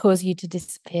cause you to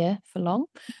disappear for long.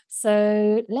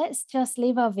 So let's just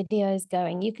leave our videos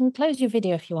going. You can close your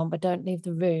video if you want, but don't leave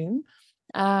the room.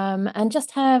 And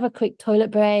just have a quick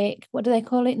toilet break. What do they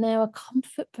call it now? A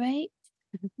comfort break?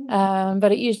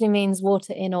 But it usually means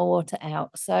water in or water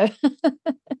out. So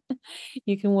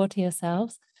you can water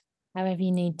yourselves. however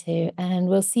you need to. And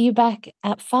we'll see you back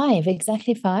at 5,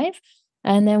 exactly 5.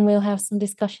 And then we'll have some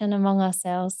discussion among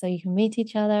ourselves so you can meet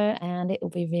each other and it will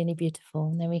be really beautiful.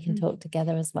 And then we can talk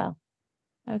together as well.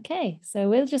 Okay, so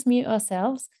we'll just mute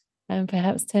ourselves and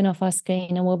perhaps turn off our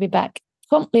screen and we'll be back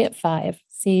promptly at 5.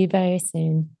 See you very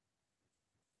soon.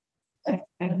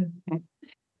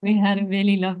 We had a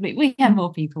really lovely, we had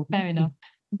more people, fair enough.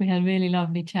 We had a really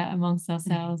lovely chat amongst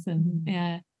ourselves. And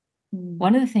yeah,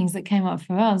 one of the things that came up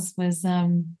for us was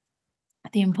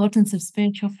the importance of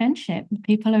spiritual friendship,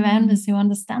 people around us who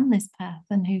understand this path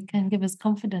and who can give us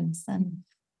confidence and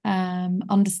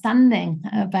understanding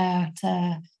about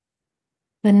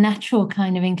the natural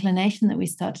kind of inclination that we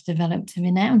start to develop to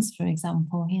renounce, for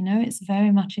example. You know, it's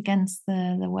very much against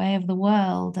the way of the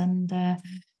world. And,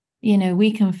 you know,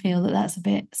 we can feel that that's a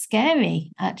bit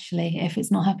scary, actually, if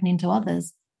it's not happening to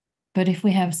others. But if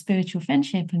we have spiritual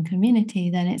friendship and community,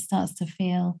 then it starts to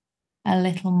feel a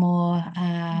little more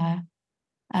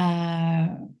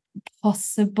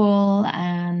possible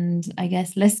and I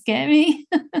guess less scary.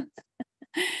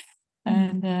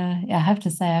 And yeah, I have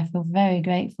to say I feel very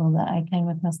grateful that I came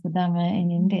across the Dhamma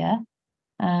in India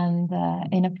and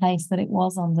in a place that it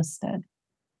was understood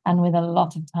and with a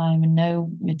lot of time and no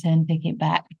return ticket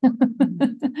back.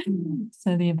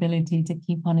 So the ability to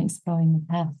keep on exploring the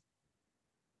path.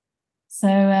 So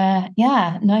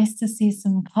yeah, nice to see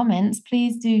some comments.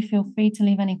 Please do feel free to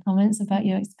leave any comments about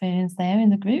your experience there in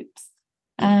the groups.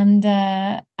 And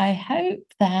I hope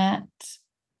that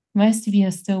most of you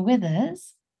are still with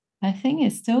us. I think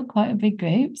it's still quite a big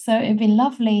group. So it'd be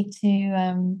lovely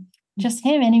to just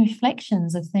hear any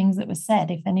reflections of things that were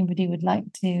said. If anybody would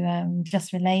like to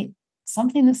just relate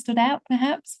something that stood out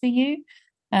perhaps for you.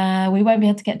 We won't be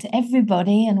able to get to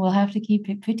everybody and we'll have to keep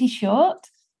it pretty short.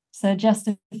 So just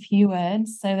a few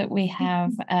words so that we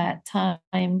have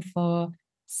time for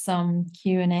some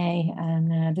Q&A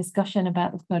and discussion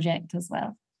about the project as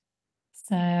well.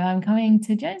 So I'm coming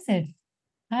to Joseph.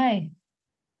 Hi,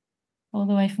 all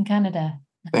the way from Canada.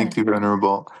 Thank you,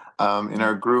 Venerable. In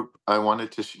our group, I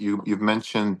wanted to, you've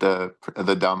mentioned the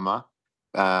Dhamma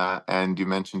and you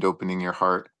mentioned opening your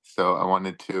heart. So I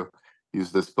wanted to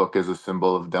use this book as a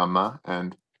symbol of Dhamma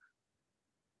and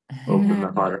open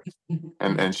the heart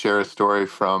and share a story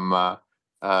from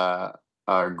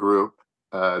our group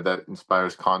that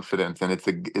inspires confidence. And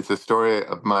it's a story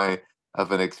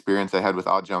of an experience I had with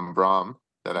Ajahn Brahm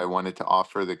that I wanted to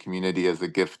offer the community as a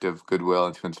gift of goodwill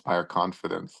and to inspire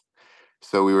confidence.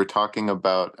 So we were talking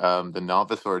about the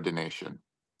novice ordination.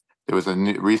 There was a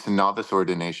recent novice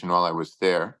ordination while I was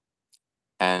there,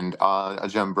 and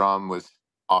Ajahn Brahm was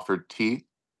offered tea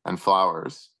and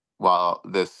flowers while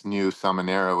this new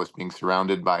Samanera was being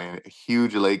surrounded by a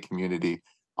huge lay community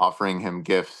offering him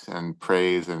gifts and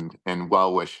praise and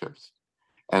well wishes.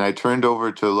 And I turned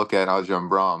over to look at Ajahn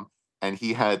Brahm, and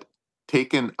he had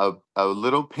taken a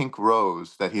little pink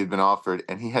rose that he had been offered,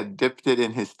 and he had dipped it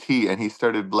in his tea, and he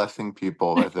started blessing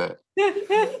people with it.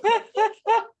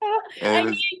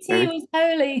 And tea was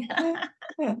holy.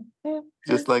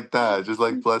 Just like that, just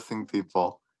like blessing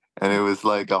people. And it was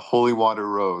like a holy water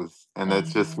rose. And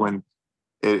that's just when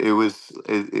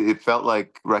it felt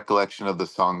like recollection of the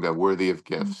Sangha, worthy of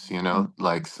gifts, you know,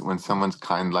 like when someone's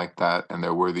kind like that and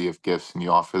they're worthy of gifts and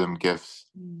you offer them gifts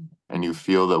and you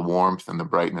feel the warmth and the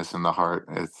brightness in the heart,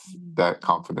 it's that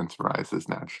confidence rises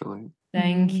naturally.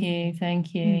 Thank you.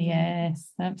 Thank you.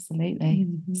 Yes, absolutely.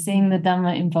 Seeing the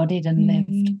Dhamma embodied and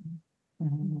lived.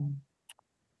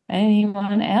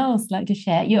 Anyone else like to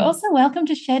share? You're also welcome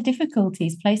to share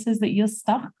difficulties, places that you're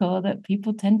stuck or that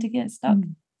people tend to get stuck.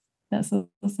 That's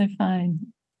also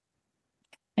fine.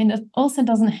 And it also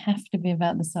doesn't have to be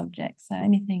about the subject. So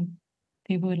anything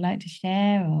people would like to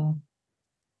share or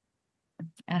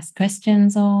ask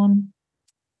questions on,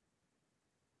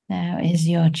 now is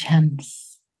your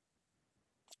chance.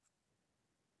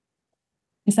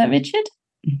 Is that Richard?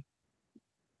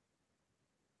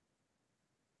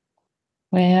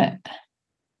 Where?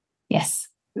 Yes.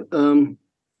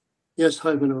 Yes,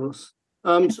 hi, Venerables.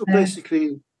 So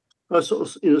basically, I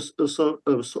sort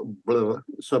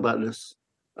about this.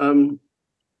 I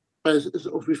was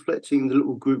sort of reflecting in the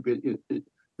little group.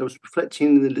 I was reflecting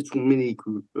in the little mini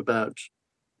group about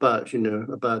our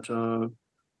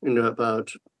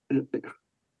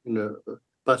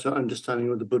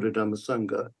understanding of the Buddha Dhamma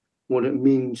Sangha, what it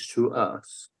means to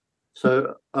us.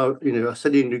 So, I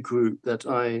said in the group that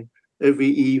every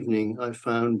evening I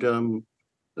found the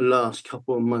last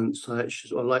couple of months I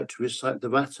like to recite the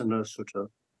Vatana Sutta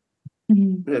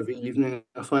every evening.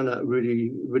 I find that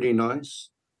really, really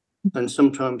nice. And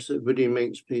sometimes it really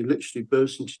makes me literally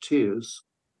burst into tears.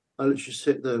 I literally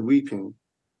sit there weeping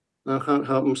I can't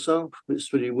help myself.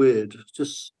 It's really weird.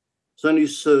 It's only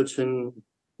certain,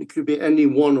 it could be any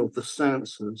one of the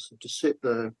stances to sit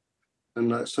there and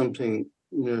like something,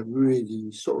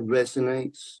 really sort of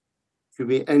resonates. It could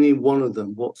be any one of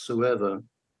them whatsoever.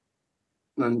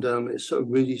 And it sort of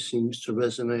really seems to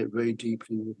resonate very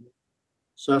deeply with me.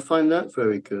 So I find that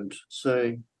very good.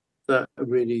 So that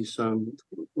really is,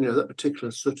 that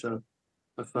particular sutta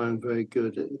I find very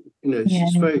good.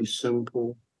 It's very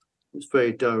simple. It's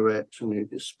very direct, and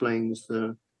it explains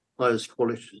the highest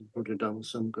qualities of Buddha Dhamma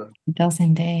Sangha. It does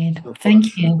indeed.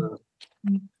 Thank you.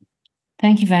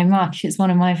 Thank you very much. It's one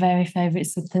of my very favourite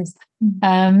suttas.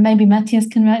 Maybe Matthias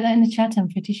can write that in the chat. I'm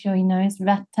pretty sure he knows.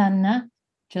 Ratana,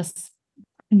 just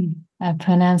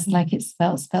pronounced like it's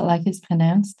spelt like it's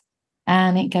pronounced.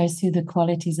 And it goes through the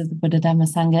qualities of the Buddha Dhamma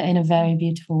Sangha in a very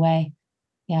beautiful way.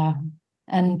 Yeah.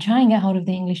 And try and get hold of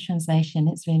the English translation.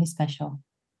 It's really special.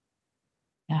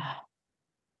 Yeah.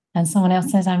 And someone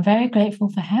else says, I'm very grateful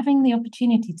for having the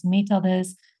opportunity to meet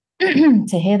others,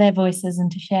 to hear their voices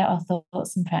and to share our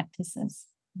thoughts and practices.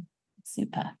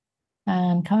 Super.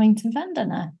 And coming to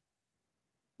Vandana.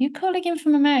 You're calling in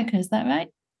from America, is that right?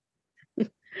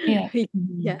 Yeah.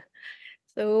 Yeah.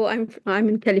 So I'm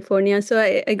in California. So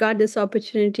I got this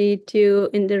opportunity to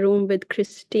in the room with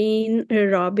Christine,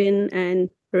 Robin, and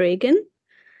Reagan.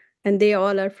 And they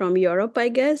all are from Europe, I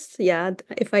guess. Yeah,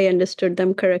 if I understood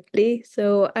them correctly.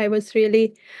 So I was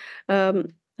really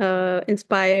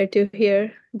inspired to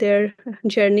hear their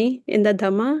journey in the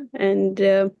Dhamma.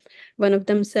 And one of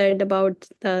them said about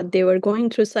they were going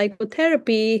through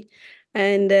psychotherapy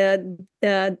and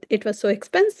it was so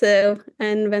expensive.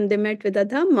 And when they met with the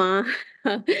Dhamma,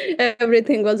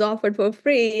 everything was offered for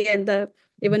free and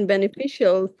even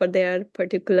beneficial for their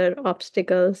particular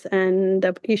obstacles and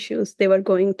the issues they were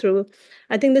going through.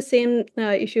 I think the same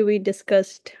issue we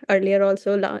discussed earlier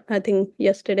also, I think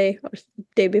yesterday or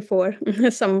day before,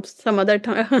 some other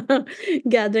time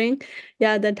gathering.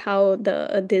 Yeah, that how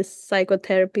these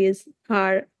psychotherapies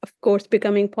are, of course,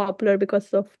 becoming popular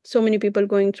because of so many people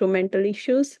going through mental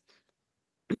issues.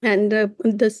 And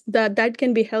that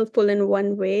can be helpful in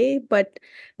one way, but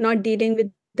not dealing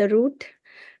with the root,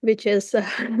 which is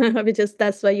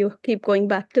that's why you keep going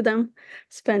back to them,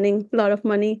 spending a lot of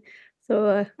money.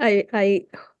 So I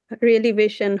really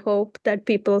wish and hope that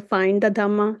people find the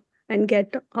Dhamma and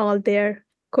get all their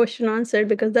question answered,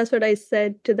 because that's what I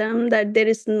said to them, that there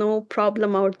is no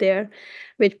problem out there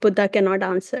which Buddha cannot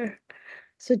answer.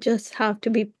 So just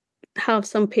have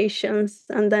some patience,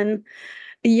 and then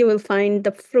you will find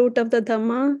the fruit of the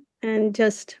Dhamma, and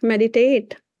just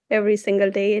meditate every single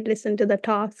day, listen to the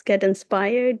talks, get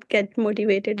inspired, get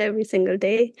motivated every single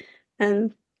day,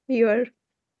 and you're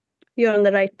on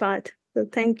the right path. So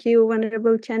thank you,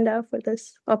 Venerable Candā, for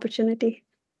this opportunity.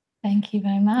 Thank you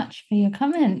very much for your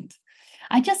comment.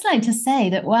 I'd just like to say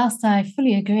that whilst I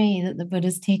fully agree that the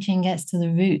Buddha's teaching gets to the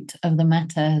root of the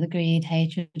matter, the greed,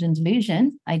 hatred, and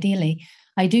delusion, ideally,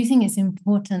 I do think it's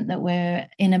important that we're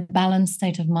in a balanced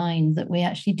state of mind, that we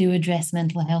actually do address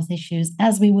mental health issues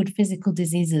as we would physical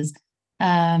diseases,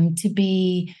 to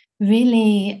be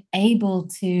really able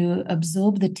to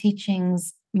absorb the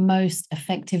teachings most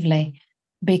effectively,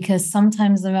 because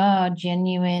sometimes there are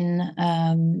genuine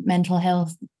mental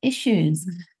health issues.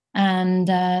 And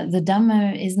the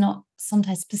Dhamma is not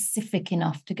sometimes specific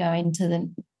enough to go into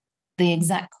the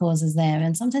exact causes there.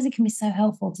 And sometimes it can be so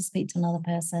helpful to speak to another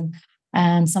person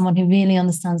and someone who really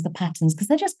understands the patterns, because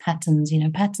they're just patterns,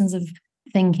 patterns of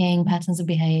thinking, patterns of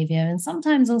behavior. And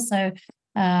sometimes also,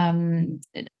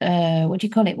 what do you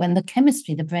call it? When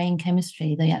the brain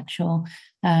chemistry, the actual,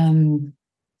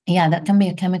 that can be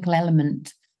a chemical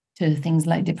element to things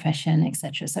like depression,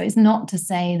 etc. So it's not to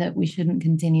say that we shouldn't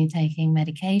continue taking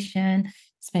medication,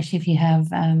 especially if you have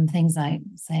things like,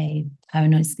 say,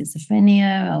 paranoid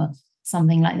schizophrenia or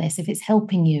something like this. If it's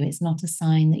helping you, it's not a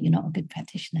sign that you're not a good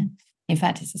practitioner. In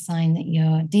fact, it's a sign that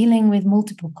you're dealing with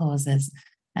multiple causes,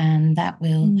 and that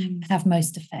will have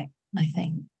most effect, I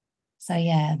think. So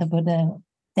yeah, the Buddha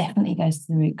definitely goes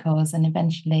to the root cause, and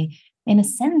eventually, in a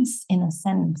sense,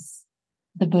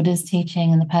 the Buddha's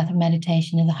teaching and the path of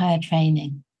meditation is a higher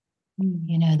training.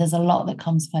 There's a lot that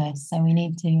comes first. So we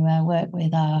need to work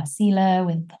with our sila,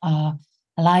 with our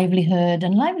livelihood.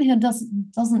 And livelihood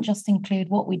doesn't just include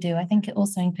what we do. I think it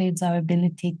also includes our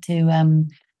ability to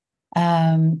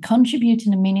contribute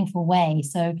in a meaningful way.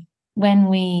 So when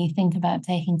we think about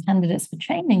taking candidates for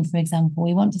training, for example,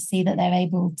 we want to see that they're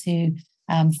able to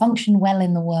function well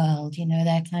in the world.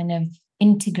 They're kind of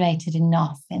integrated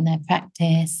enough in their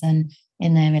practice and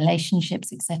in their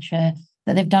relationships, etc.,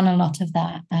 that they've done a lot of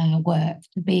that work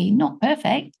to be not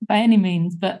perfect by any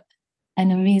means, but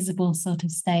in a reasonable sort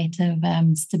of state of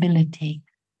stability,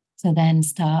 to then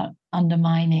start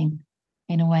undermining,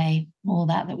 in a way, all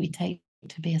that we take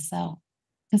to be a self.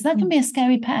 Because that can be a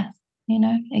scary path, you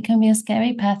know. It can be a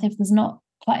scary path if there's not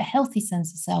quite a healthy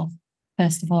sense of self,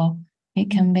 first of all. It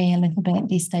can be a little bit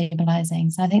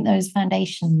destabilizing. So I think those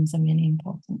foundations are really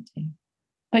important too.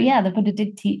 But yeah, the Buddha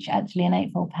did teach actually an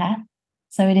Eightfold Path.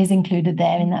 So it is included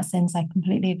there. In that sense, I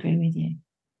completely agree with you.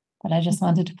 But I just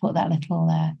wanted to put that little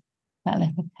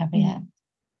caveat.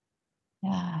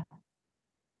 Yeah.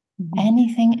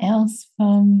 Anything else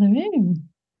from the room?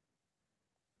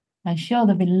 I'm sure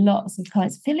there'll be lots of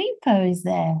comments. Filippo is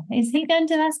there. Is he going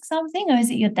to ask something, or is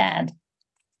it your dad?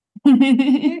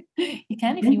 You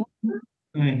can if you want.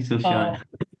 He's so shy.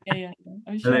 Yeah.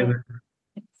 I'm sure. Hello.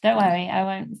 Don't worry, I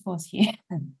won't force you.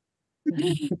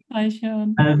 Hi,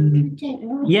 Sean.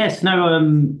 Yes,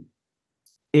 no,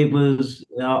 it was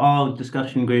our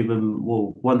discussion group, and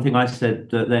well, one thing I said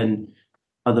that then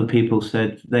other people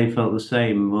said they felt the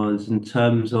same was in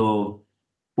terms of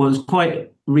was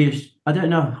quite I don't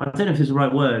know if it's the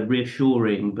right word,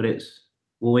 reassuring, but it's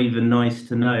or even nice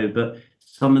to know. But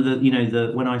some of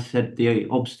the when I said the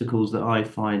obstacles that I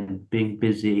find, being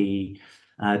busy,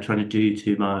 trying to do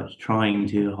too much, trying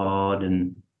too hard,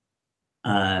 and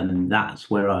that's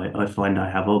where I find I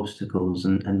have obstacles.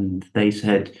 And they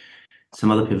said, some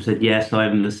other people said, yes,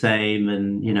 I'm the same,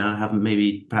 and I haven't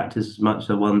maybe practiced as much as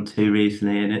I want to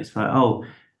recently. And it's like, oh,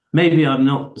 maybe I'm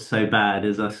not so bad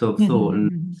as I sort of thought.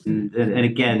 And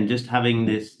again, just having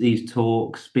these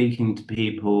talks, speaking to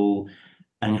people,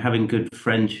 and having good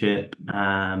friendship,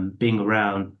 being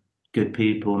around good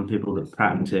people and people that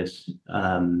practice,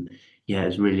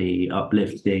 is really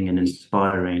uplifting and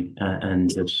inspiring, and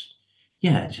just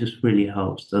it just really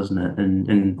helps, doesn't it?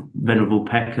 And Venerable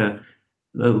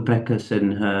Upekkhā said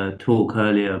in her talk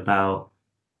earlier about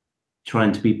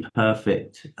trying to be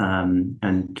perfect,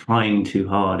 and trying too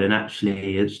hard, and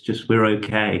actually it's just we're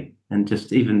okay, and just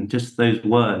those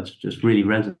words just really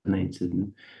resonated,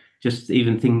 and just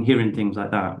even hearing things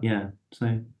like that.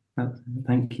 So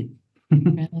thank you.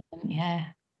 Yeah,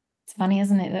 it's funny,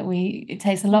 isn't it, that it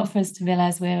takes a lot for us to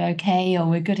realize we're okay or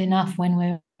we're good enough when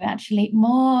we're actually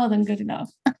more than good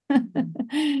enough.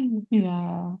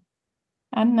 Yeah.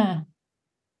 Anna,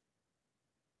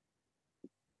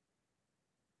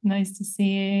 nice to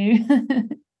see you.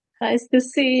 Nice to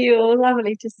see you.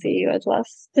 Lovely to see you at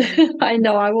last. I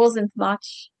know I wasn't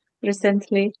much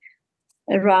recently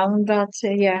around, but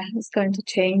it's going to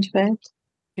change that.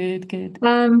 Good.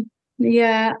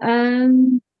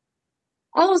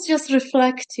 I was just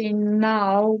reflecting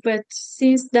now, but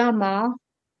since Dhamma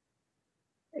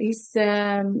is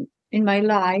in my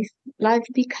life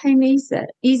became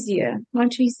easier,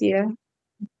 much easier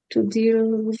to deal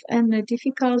with any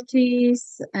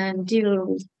difficulties and deal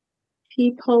with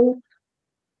people,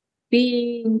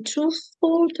 being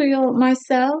truthful to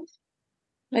myself,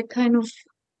 like kind of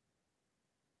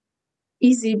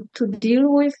easy to deal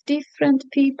with different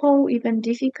people, even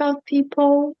difficult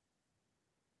people.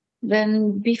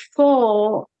 Than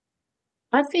before,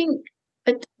 I think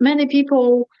that many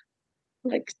people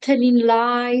like telling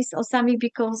lies or something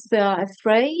because they are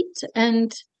afraid.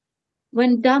 And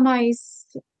when Dhamma is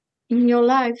in your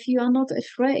life, you are not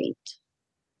afraid.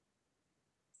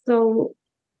 So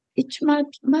it's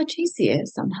much easier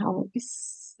somehow.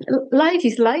 Life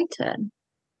is lighter.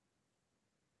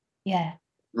 Yeah.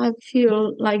 I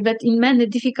feel like that in many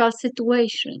difficult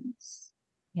situations.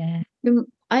 Yeah.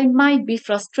 I might be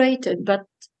frustrated, but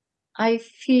I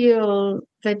feel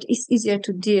that it's easier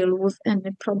to deal with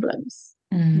any problems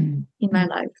in my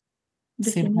life.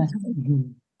 Super.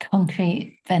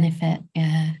 Concrete benefit.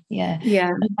 Yeah.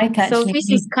 So this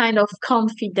is kind of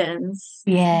confidence.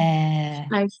 Yeah.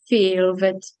 I feel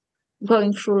that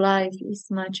going through life is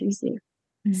much easier.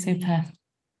 Super.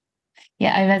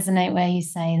 Yeah, I resonate where you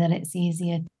say that it's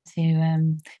easier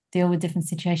to deal with different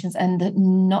situations and that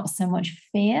not so much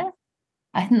fear.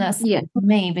 I think that's for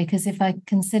me, because if I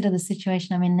consider the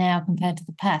situation I'm in now compared to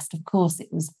the past, of course, it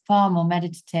was far more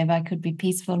meditative. I could be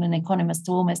peaceful and equanimous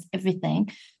to almost everything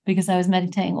because I was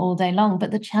meditating all day long,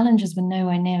 but the challenges were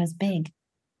nowhere near as big.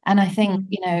 And I think,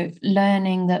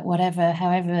 learning that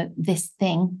however this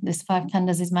 5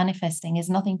 khandhas is manifesting is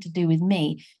nothing to do with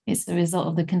me. It's the result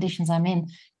of the conditions I'm in,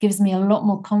 gives me a lot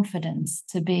more confidence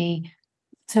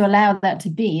to allow that to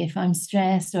be. If I'm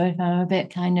stressed or if I'm a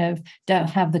bit don't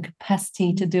have the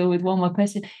capacity to deal with one more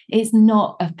question, it's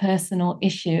not a personal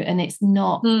issue, and it's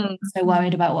not so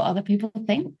worried about what other people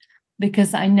think,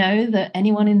 because I know that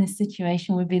anyone in this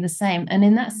situation would be the same. And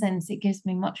in that sense, it gives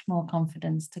me much more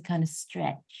confidence to kind of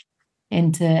stretch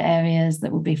into areas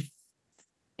that would be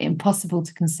impossible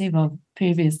to conceive of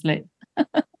previously.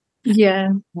 Yeah,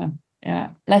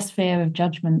 Yeah, less fear of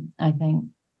judgment, I think.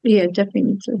 yeah,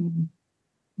 definitely.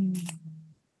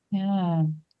 Yeah.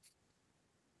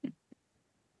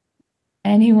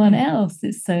 Anyone else?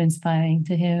 It's so inspiring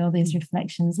to hear all these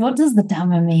reflections. What does the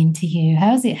Dhamma mean to you?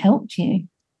 How has it helped you?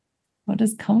 What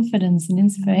does confidence and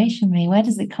inspiration mean? Where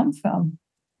does it come from?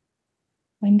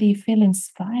 When do you feel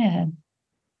inspired?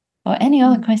 Or any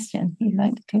other question you'd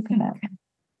like to talk about?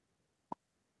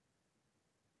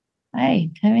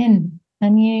 Hey, come in.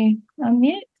 Can you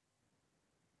unmute?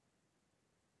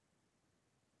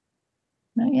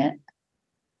 Not yet.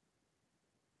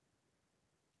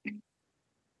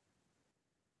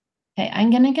 Okay,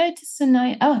 I'm going to go to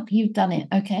Sunai. Oh, you've done it.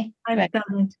 Okay. I've done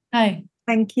it. Hi.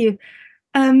 Thank you.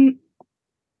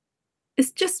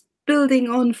 It's just building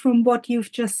on from what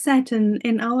you've just said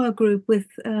in our group with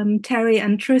Terry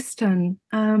and Tristan.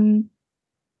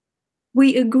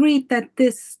 We agreed that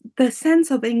the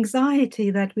sense of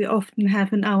anxiety that we often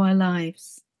have in our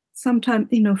lives, sometimes,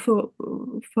 for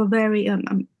very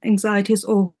anxiety is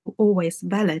always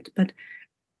valid, but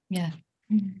yeah,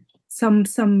 some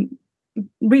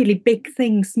really big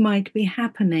things might be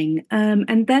happening,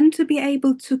 and then to be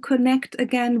able to connect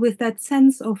again with that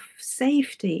sense of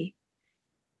safety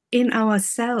in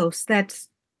ourselves that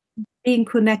being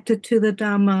connected to the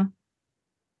Dharma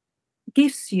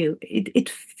gives you. It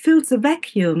fills a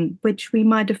vacuum which we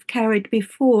might have carried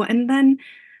before. And then,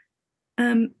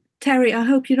 Terry, I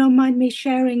hope you don't mind me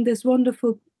sharing this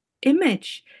wonderful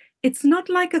image. It's not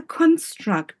like a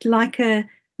construct, like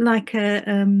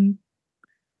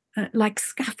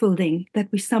scaffolding that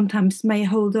we sometimes may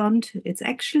hold on to. It's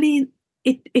actually,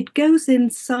 it goes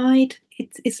inside.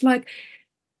 It's like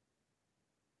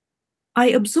I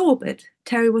absorb it.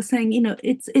 Terry was saying,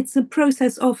 it's a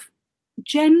process of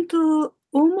gentle,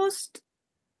 almost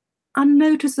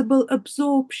unnoticeable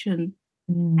absorption.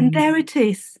 And there it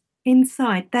is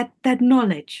inside, that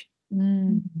knowledge.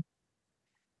 And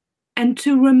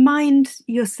to remind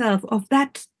yourself of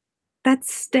that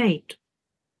state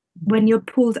when you're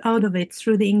pulled out of it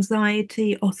through the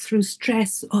anxiety or through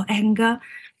stress or anger,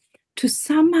 to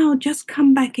somehow just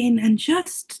come back in and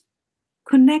just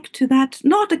connect to that,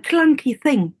 not a clunky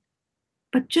thing,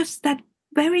 but just that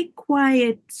very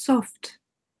quiet, soft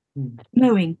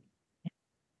knowing.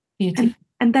 Beautiful.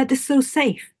 And that is so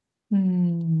safe.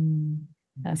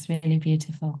 That's really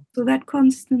beautiful. So that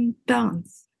constant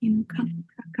dance,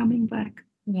 coming back.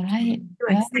 Right.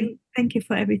 Thank you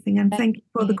for everything, and thank you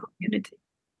for the community.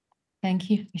 Thank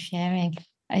you for sharing.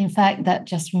 In fact, that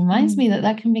just reminds me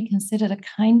that can be considered a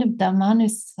kind of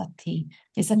Dhammanusati.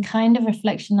 It's a kind of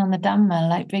reflection on the Dhamma,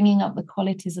 like bringing up the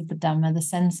qualities of the Dhamma, the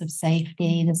sense of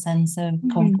safety, the sense of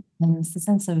confidence, the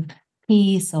sense of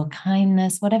peace or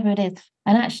kindness, whatever it is,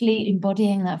 and actually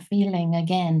embodying that feeling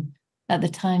again at the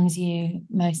times you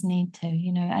most need to,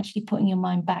 actually putting your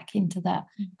mind back into that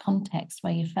context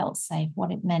where you felt safe,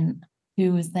 what it meant,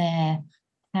 who was there,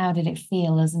 how did it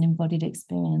feel as an embodied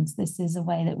experience. This is a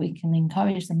way that we can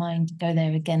encourage the mind to go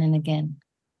there again and again.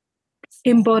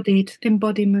 Embodiment. That's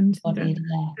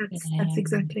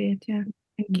exactly it. Yeah.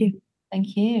 Thank you.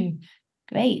 Thank you.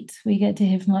 Great. We get to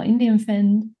hear from our Indian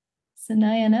friend,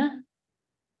 Sanayana.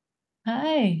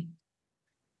 Hi.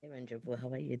 Hey, Venerable, how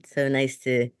are you? It's so nice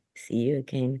to see you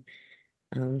again.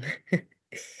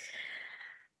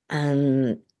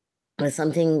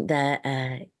 Something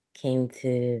that came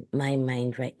to my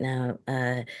mind right now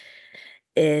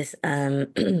is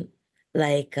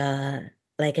like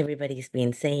everybody's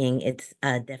been saying, it's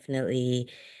definitely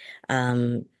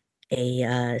a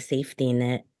safety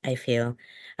net, I feel,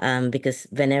 because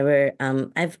whenever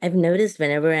I've noticed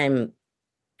whenever I'm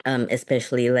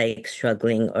especially like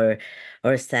struggling or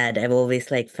sad, I've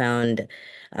always like found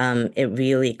it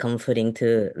really comforting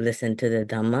to listen to the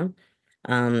Dhamma,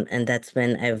 and that's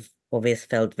when I've always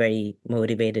felt very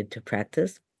motivated to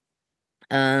practice.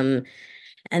 And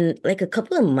like a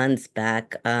couple of months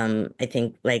back, I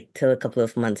think like till a couple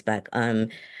of months back, I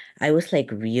was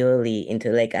like really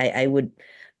into like I would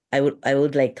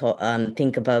like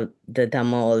think about the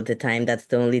Dhamma all the time. That's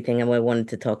the only thing I wanted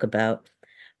to talk about.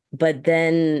 But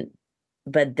then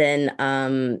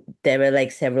there were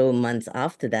like several months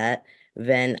after that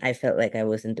when I felt like I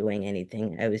wasn't doing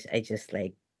anything. I was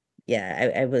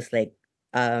like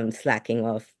slacking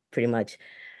off pretty much.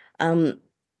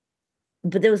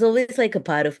 But there was always like a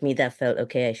part of me that felt,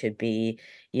 okay, I should be,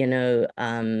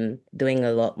 doing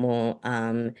a lot more.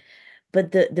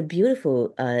 But the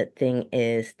beautiful thing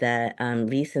is that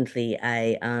recently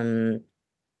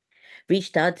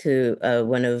reached out to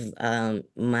one of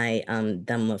my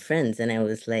Dhamma friends, and I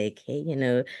was like,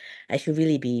 hey, I should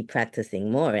really be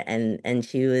practicing more. And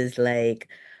she was like,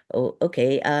 oh,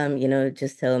 okay,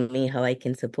 just tell me how I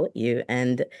can support you.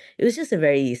 And it was just a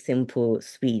very simple,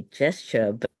 sweet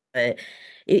gesture, but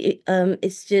it's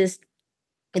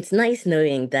nice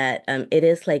knowing that it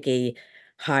is like a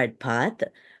hard path,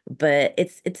 but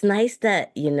it's nice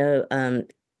that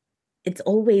it's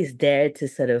always there to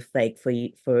sort of like for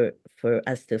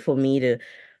me to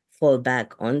fall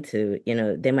back onto.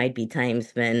 There might be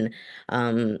times when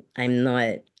I'm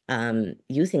not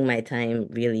using my time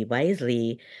really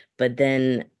wisely, but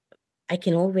then I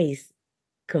can always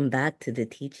come back to the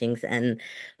teachings, and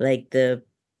like the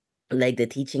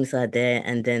teachings are there,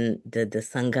 and then the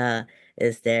sangha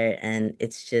is there, and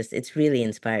it's really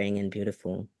inspiring and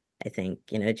beautiful. I think,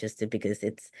 because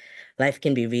life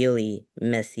can be really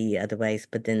messy otherwise,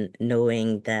 but then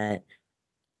knowing that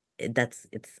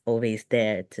it's always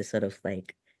there to sort of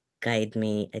like guide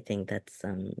me, I think that's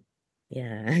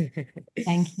yeah.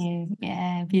 Thank you.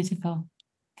 Yeah, beautiful.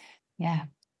 Yeah,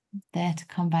 there to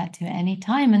come back to at any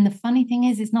time. And the funny thing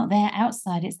is, it's not there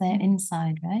outside, it's there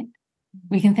inside, right?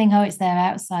 We can think, oh, it's there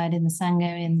outside in the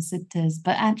Sangha, in the suttas,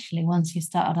 but actually, once you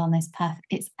started on this path,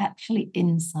 it's actually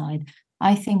inside.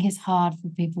 I think it's hard for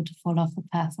people to fall off the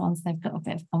path once they've got a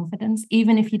bit of confidence,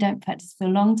 even if you don't practice for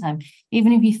a long time,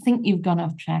 even if you think you've gone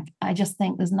off track. I just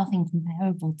think there's nothing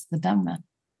comparable to the Dhamma.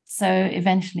 So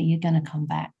eventually you're going to come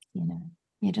back,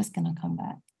 you're just going to come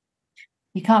back.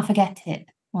 You can't forget it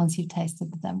once you've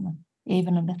tasted the Dhamma,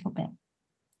 even a little bit.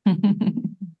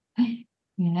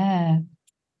 Yeah.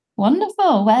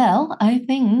 Wonderful. Well, I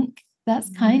think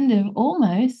that's kind of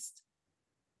almost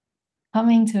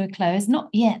coming to a close. Not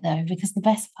yet, though, because the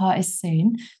best part is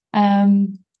soon.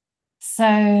 So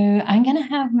I'm going to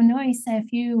have Manoj say a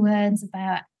few words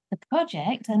about the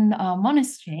project and our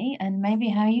monastery and maybe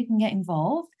how you can get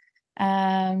involved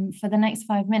for the next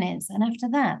 5 minutes. And after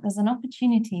that, there's an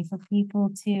opportunity for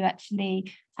people to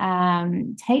actually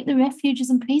take the refuges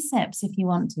and precepts if you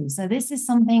want to. So this is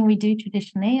something we do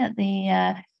traditionally at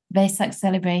the Vesak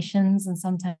celebrations, and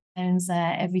sometimes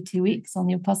every 2 weeks on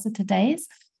the Uposatha days,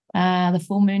 the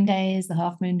full moon days, the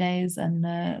half moon days, and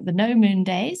the no moon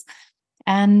days.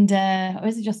 And or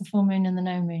is it just the full moon and the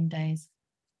no moon days?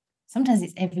 Sometimes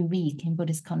it's every week in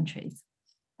Buddhist countries.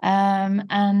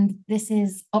 And this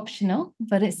is optional,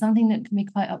 but it's something that can be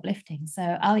quite uplifting. So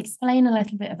I'll explain a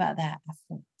little bit about that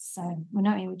after. So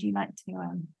Manoj, would you like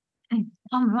to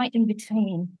come right in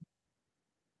between?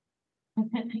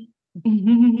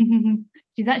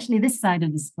 She's actually this side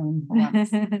of the screen for once.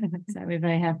 So we're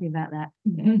very happy about that.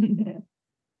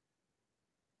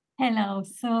 Hello.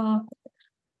 So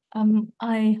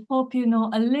I hope you know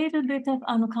a little bit of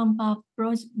Anukampa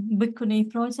Bhikkhuni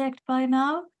Project by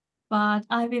now, but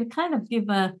I will kind of give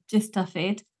a gist of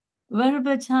it.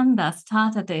 Venerable Candā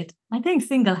started it, I think,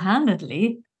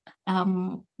 single-handedly,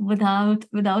 without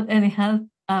any help,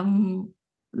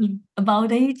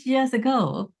 about 8 years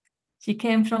ago. She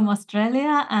came from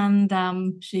Australia, and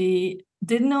she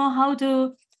didn't know how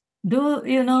to do,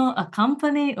 a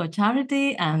company or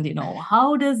charity, and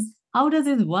how does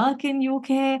it work in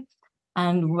UK,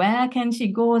 and where can she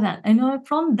go? That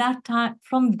from that time,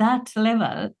 from that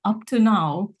level up to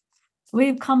now,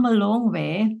 we've come a long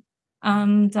way,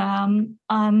 and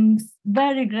I'm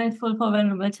very grateful for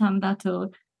Venerable Candā to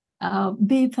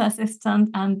be persistent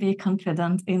and be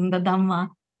confident in the Dhamma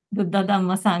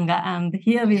Sangha. And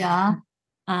here we are,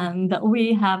 and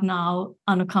we have now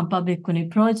Anukampa Bhikkhuni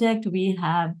Project. We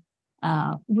have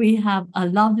a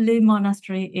lovely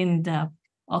monastery in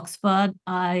Oxford.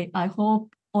 I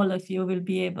hope all of you will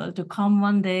be able to come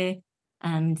one day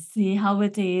and see how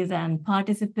it is and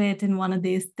participate in one of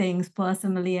these things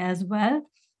personally as well.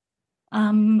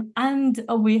 And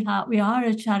we are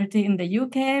a charity in the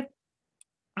UK,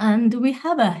 and we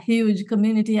have a huge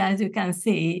community, as you can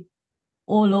see,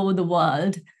 all over the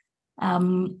world.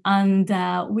 And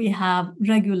we have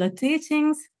regular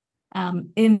teachings.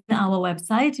 In our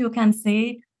website, you can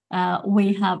see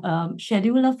we have a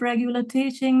schedule of regular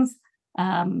teachings,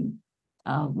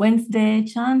 Wednesday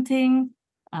chanting,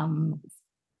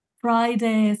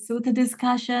 Friday sutta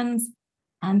discussions,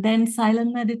 and then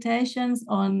silent meditations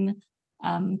on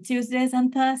Tuesdays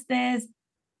and Thursdays.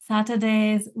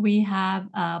 Saturdays, we have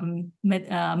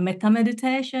metta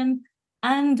meditation.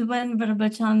 And when Venerable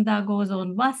Candā goes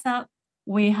on Vesak,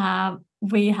 we have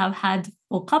had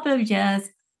for a couple of years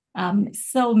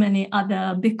so many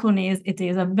other bhikkhunis. It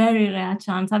is a very rare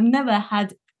chance. I've never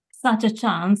had such a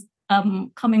chance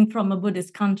coming from a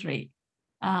Buddhist country.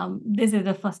 This is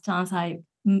the first chance I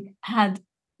had,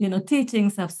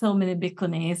 teachings of so many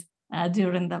bhikkhunis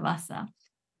during the Vasa.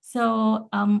 So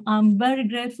I'm very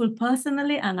grateful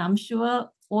personally, and I'm sure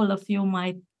all of you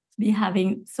might be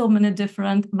having so many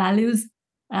different values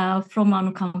from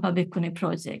Anukampa Bhikkhuni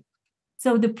Project.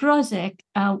 So the project,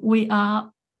 we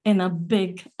are in a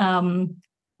big place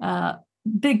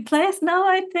now,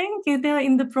 I think.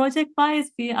 In the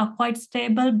project-wise, we are quite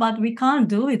stable, but we can't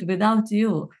do it without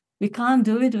you. We can't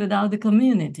do it without the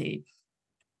community.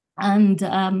 And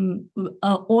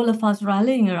all of us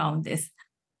rallying around this.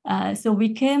 So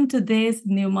we came to this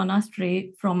new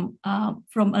monastery from a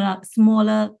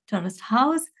smaller tourist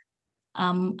house,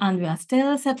 and we are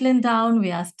still settling down.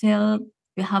 We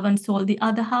haven't sold the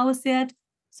other house yet,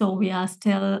 so we are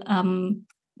still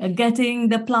getting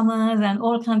the plumbers and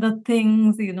all kinds of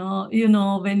things. You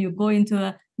know, when you go into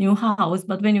a new house,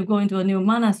 but when you go into a new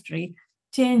monastery,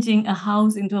 changing a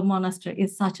house into a monastery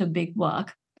is such a big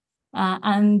work.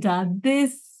 And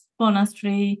this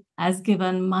monastery has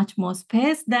given much more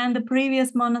space than the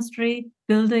previous monastery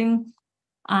building,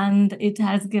 and it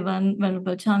has given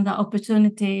Venerable Candā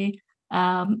opportunity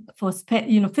for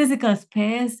physical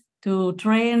space to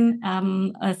train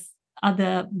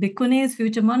other bhikkhunis,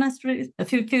 future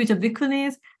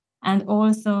bhikkhunis, and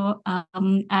also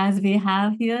as we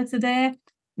have here today,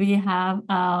 we have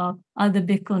other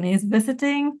bhikkhunis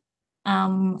visiting,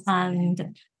 and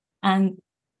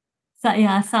so,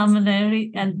 yeah, Samaneri,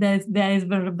 and there is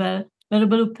Venerable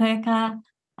Upekkhā,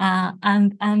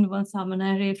 and one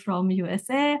Samaneri from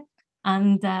USA,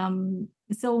 and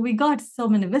so we got so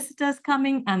many visitors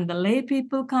coming, and the lay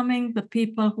people coming, the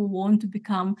people who want to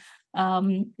become,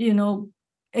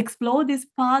 explore this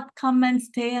path, come and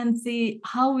stay and see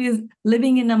how is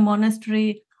living in a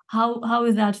monastery, how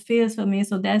is that feels for me.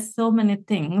 So there's so many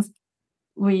things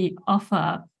we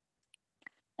offer.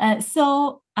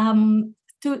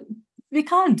 We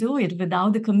can't do it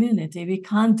without the community. We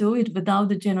can't do it without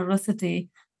the generosity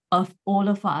of all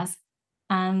of us.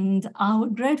 And I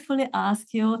would gratefully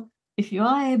ask you, if you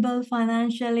are able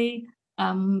financially,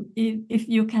 if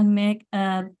you can make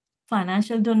a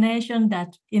financial donation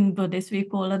that in Buddhist we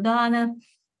call a dana.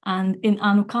 And in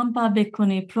Anukampa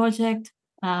Bhikkhuni Project,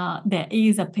 there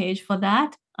is a page for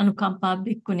that, Anukampa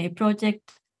Bhikkhuni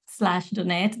Project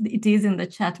 /donate. It is in the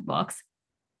chat box.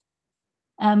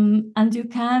 And you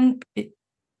can, it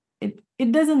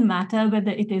doesn't matter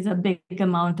whether it is a big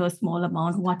amount or small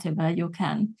amount, whatever you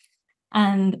can.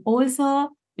 And also,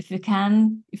 if you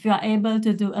are able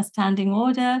to do a standing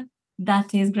order,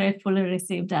 that is gratefully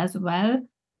received as well.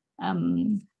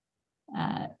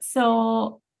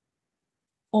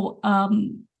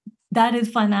 That is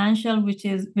financial, which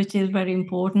is very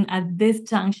important at this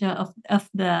juncture of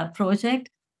the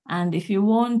project. And if you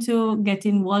want to get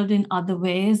involved in other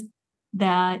ways,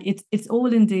 it's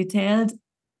all in detailed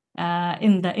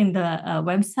in the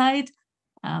website.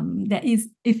 There is,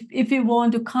 if you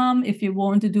want to come, if you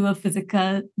want to do a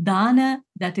physical dana,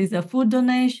 that is a food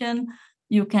donation,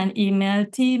 you can email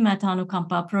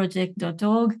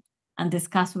team@anukampaproject.org and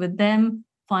discuss with them,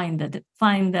 find the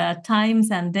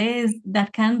times and days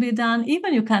that can be done.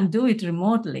 Even you can do it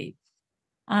remotely.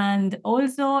 And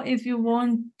also, if you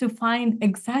want to find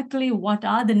exactly what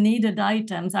are the needed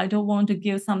items, I don't want to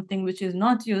give something which is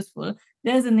not useful,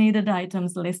 there's a needed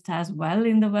items list as well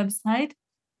in the website.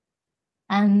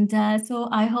 And so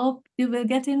I hope you will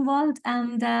get involved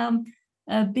and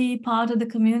be part of the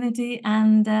community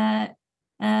and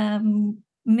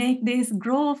make this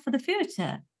grow for the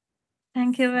future.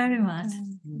 Thank you very much.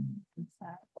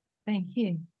 Thank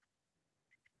you.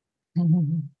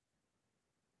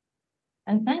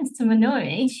 And thanks to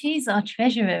Manori, she's our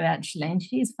treasurer actually, and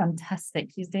she's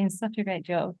fantastic. She's doing such a great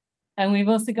job. And we've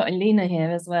also got Alina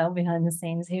here as well behind the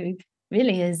scenes, who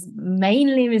really is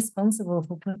mainly responsible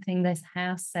for putting this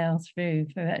house sale through,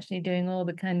 for actually doing all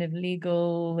the kind of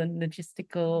legal and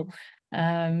logistical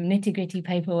nitty-gritty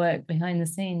paperwork behind the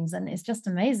scenes. And it's just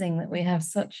amazing that we have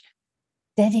such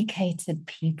dedicated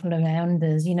people around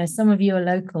us. You know, some of you are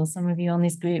local, some of you on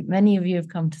this group, many of you have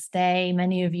come to stay,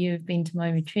 many of you have been to my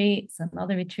retreats and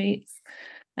other retreats,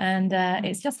 and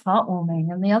it's just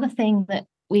heartwarming. And the other thing that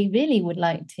we really would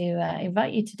like to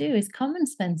invite you to do is come and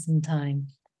spend some time,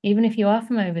 even if you are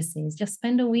from overseas. Just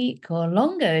spend a week or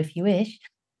longer if you wish,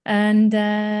 and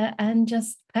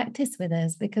just practice with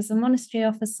us, because the monastery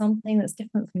offers something that's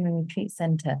different from a retreat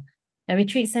center. A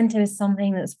retreat center is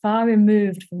something that's far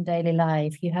removed from daily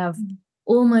life. You have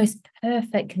almost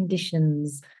perfect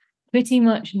conditions, pretty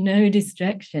much no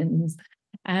distractions,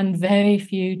 and very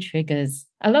few triggers.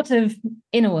 A lot of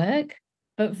inner work,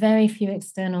 but very few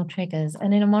external triggers.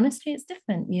 And in a monastery, it's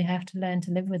different. You have to learn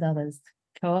to live with others,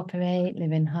 cooperate,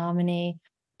 live in harmony,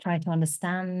 try to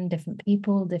understand different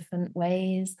people, different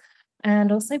ways.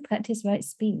 and also practice right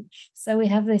speech. So we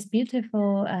have this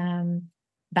beautiful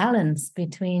balance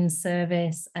between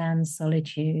service and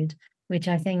solitude, which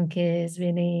I think is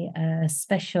really a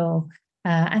special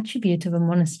attribute of a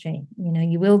monastery. You know,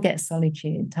 you will get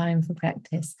solitude, time for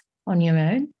practice on your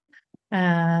own,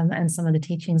 and some of the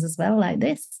teachings as well, like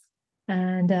this,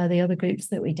 and the other groups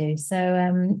that we do.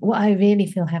 So what I really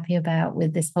feel happy about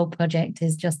with this whole project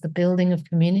is just the building of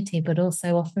community, but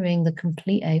also offering the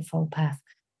complete Eightfold Path,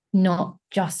 not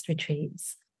just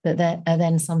retreats that are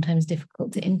then sometimes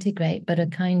difficult to integrate, but a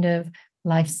kind of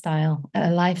lifestyle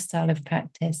of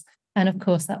practice. And of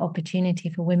course, that opportunity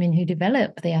for women who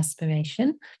develop the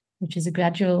aspiration, which is a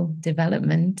gradual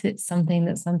development. It's something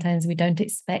that sometimes we don't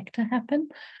expect to happen.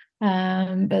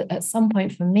 But at some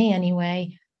point, for me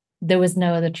anyway, there was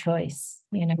no other choice.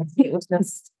 You know,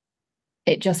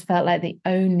 it just felt like the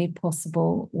only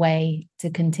possible way to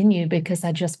continue, because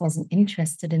I just wasn't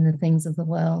interested in the things of the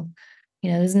world.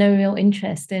 You know, there's no real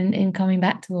interest in coming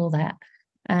back to all that.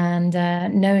 And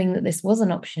knowing that this was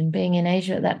an option, being in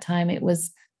Asia at that time, it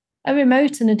was a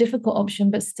remote and a difficult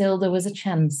option, but still there was a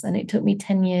chance. And it took me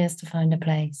 10 years to find a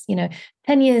place. You know,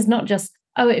 10 years, not just,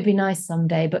 oh, it'd be nice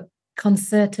someday, but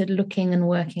concerted looking and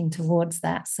working towards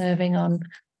that, serving on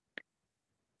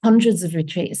hundreds of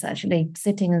retreats, actually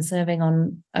sitting and serving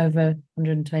on over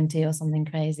 120 or something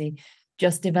crazy,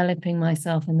 just developing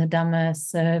myself in the Dhamma,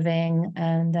 serving,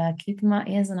 and keeping my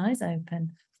ears and eyes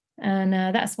open. And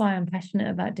that's why I'm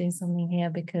passionate about doing something here,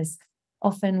 because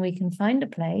often we can find a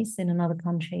place in another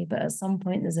country, but at some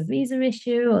point there's a visa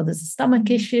issue or there's a stomach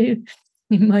issue.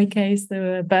 In my case, there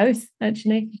were both,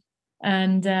 actually.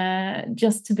 And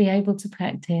just to be able to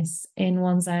practice in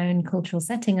one's own cultural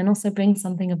setting and also bring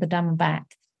something of the Dhamma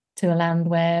back to a land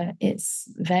where it's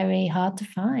very hard to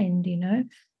find, you know.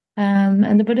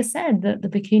 And the Buddha said that the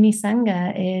Bhikkhuni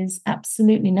Sangha is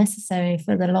absolutely necessary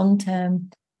for the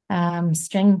long-term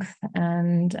strength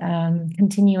and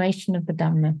continuation of the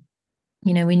Dhamma.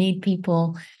 You know, we need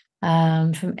people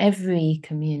from every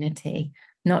community,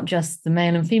 not just the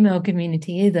male and female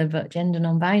community either, but gender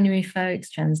non-binary folks,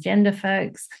 transgender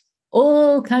folks,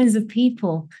 all kinds of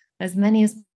people, as many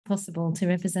as possible, to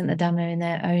represent the Dhamma in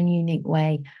their own unique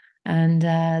way. And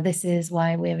this is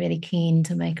why we're really keen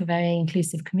to make a very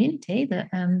inclusive community that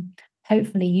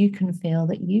hopefully you can feel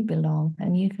that you belong,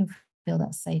 and you can feel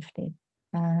that safety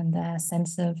and a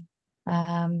sense of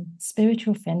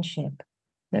spiritual friendship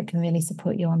that can really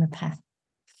support you on the path.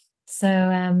 So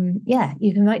yeah,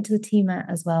 you can write to the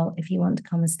TMAT as well if you want to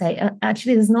come and stay.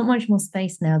 Actually, there's not much more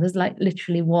space now. There's like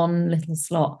literally one little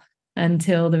slot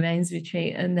until the rains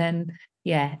retreat, and then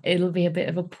yeah, it'll be a bit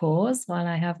of a pause while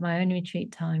I have my own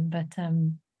retreat time. But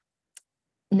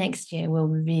next year we'll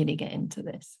really get into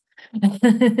this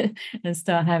and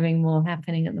start having more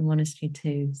happening at the monastery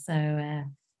too. So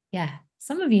yeah,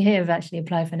 some of you here have actually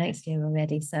applied for next year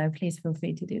already, so please feel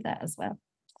free to do that as well.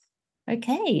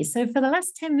 Okay, so for the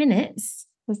last 10 minutes,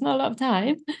 there's not a lot of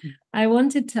time, I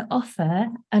wanted to offer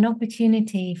an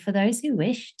opportunity for those who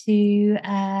wish to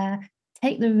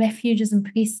take the refuges and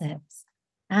precepts.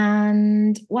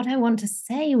 And what I want to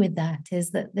say with that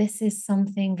is that this is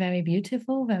something very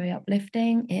beautiful, very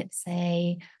uplifting. It's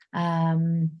a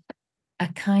kind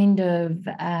of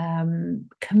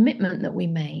commitment that we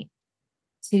make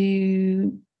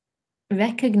to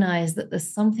recognize that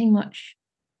there's something much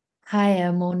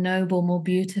higher, more noble, more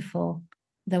beautiful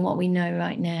than what we know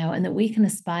right now, and that we can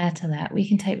aspire to that. We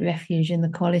can take refuge in the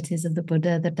qualities of the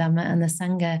Buddha, the Dhamma, and the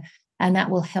Sangha, and that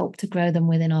will help to grow them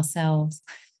within ourselves.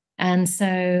 And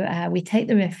so we take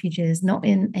the refuges not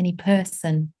in any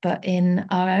person, but in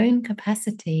our own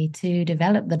capacity to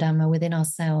develop the Dhamma within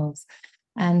ourselves,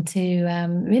 and to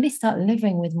really start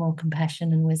living with more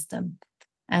compassion and wisdom,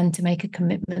 and to make a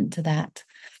commitment to that.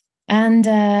 And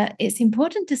it's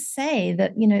important to say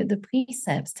that, you know, the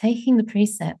precepts, taking the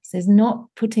precepts is not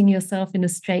putting yourself in a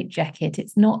straitjacket.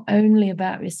 It's not only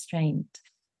about restraint.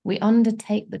 We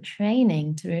undertake the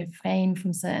training to refrain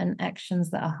from certain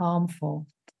actions that are harmful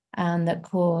and that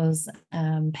cause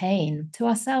pain to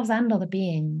ourselves and other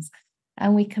beings.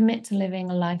 And we commit to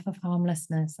living a life of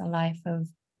harmlessness, a life of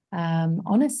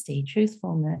honesty,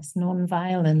 truthfulness,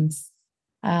 non-violence.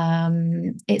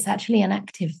 It's actually an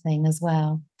active thing as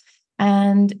well.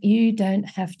 And you don't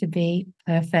have to be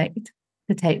perfect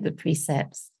to take the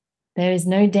precepts. There is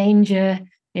no danger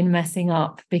in messing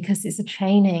up, because it's a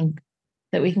training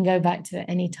that we can go back to at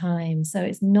any time. So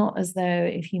it's not as though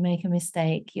if you make a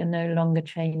mistake, you're no longer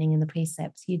training in the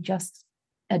precepts. You just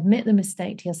admit the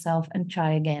mistake to yourself and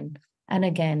try again and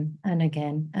again and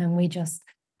again. And we just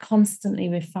constantly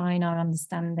refine our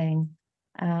understanding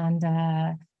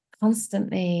and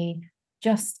constantly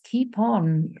just keep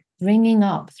on bringing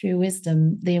up through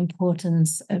wisdom the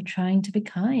importance of trying to be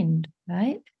kind,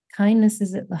 right? Kindness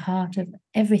is at the heart of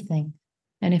everything.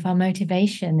 And if our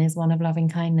motivation is one of loving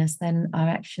kindness, then our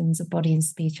actions of body and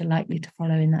speech are likely to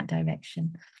follow in that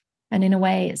direction. And in a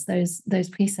way, it's those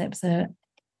precepts are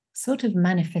sort of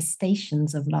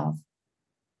manifestations of love,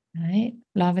 right?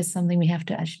 Love is something we have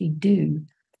to actually do.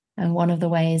 And one of the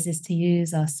ways is to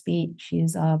use our speech,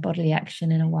 use our bodily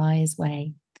action in a wise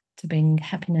way to bring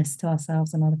happiness to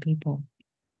ourselves and other people.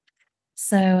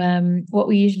 So what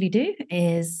we usually do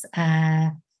is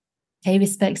pay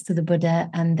respects to the Buddha,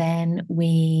 and then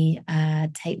we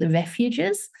take the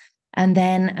refuges. And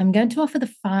then I'm going to offer the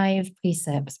 5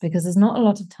 precepts because there's not a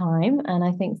lot of time. And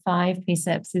I think 5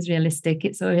 precepts is realistic.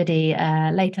 It's already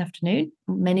late afternoon.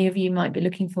 Many of you might be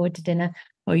looking forward to dinner,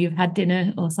 or you've had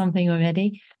dinner or something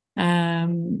already. So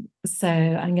I'm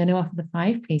going to offer the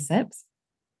 5 precepts.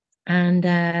 And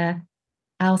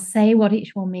I'll say what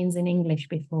each one means in English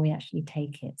before we actually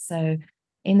take it. So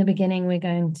in the beginning, we're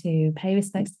going to pay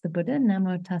respects to the Buddha,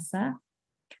 Namo Tassa,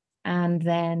 and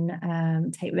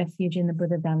then take refuge in the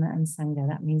Buddha, Dhamma, and Sangha.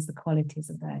 That means the qualities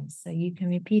of those. So you can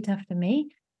repeat after me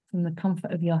from the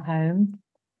comfort of your home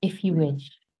if you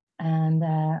wish. And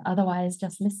otherwise,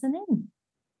 just listen in.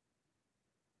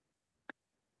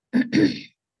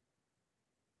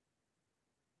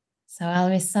 So I'll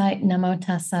recite Namo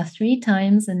Tassa 3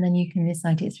 times, and then you can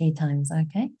recite it 3 times,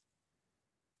 okay?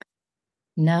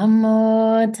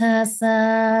 Namo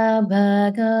Tassa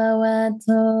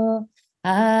Bhagavato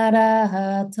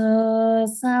Arahato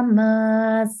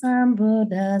Samma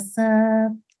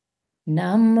Sambuddhassa.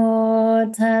 Namo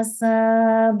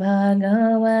Tassa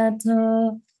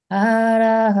Bhagavato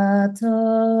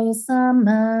Arahato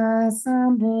Samma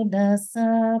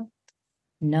Sambuddhassa.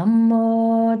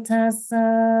 Namo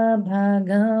Tassa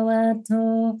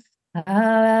Bhagavato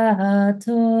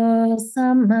Arahato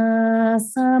Samma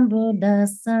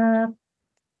Sambuddhassa.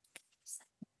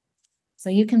 So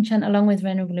you can chant along with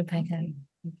Venerable Upekkhā.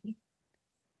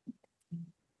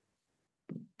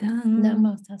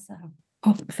 Namo Tassa.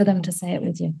 Oh, for them to say it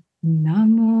with you.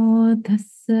 Namo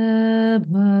Tassa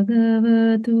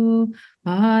Bhagavato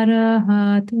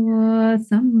Arahato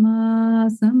Samma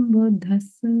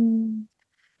Sambuddhassa.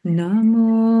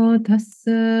 Namo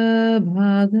Tassa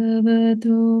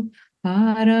Bhagavato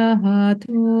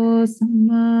Arahato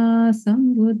Samma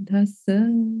Sambuddhassa.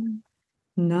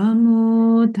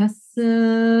 Namo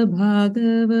Tassa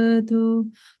Bhagavato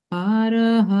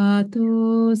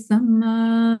Arahato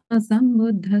Samma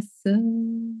Sambuddhassa.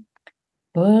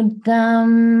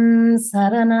 Buddham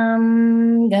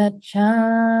Saranam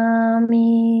Gacchami.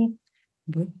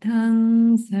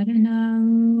 Buddhang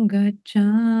Saranam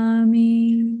Gacchami.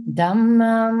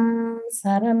 Dhammam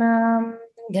Saranam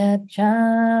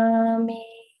Gacchami.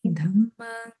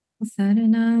 Dhammang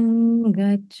Saranam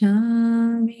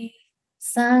Gacchami.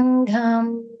 Sangham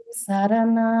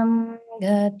Saranam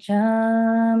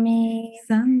Gacchami.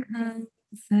 Sanghang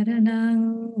Saranam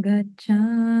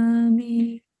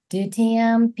Gacchami.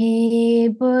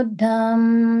 Dutiyampi Buddham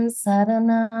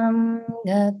Saranam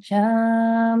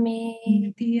Gacchami.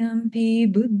 Dutiyampi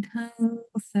Buddhang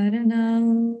Saranam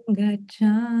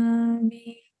Gacchami.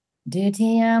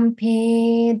 Dutiyampi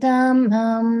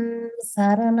Dhammam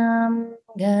Saranam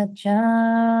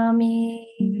Gacchami.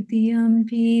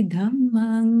 Dutiyampi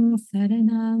Dhammang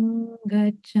Saranam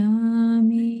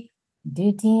Gacchami.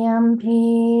 Dutiyampi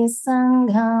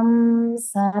Sangham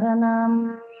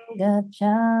Saranam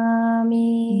Gacchami.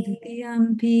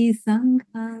 Dutiyampi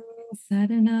Sanghang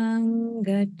Saranam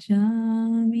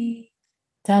Gacchami.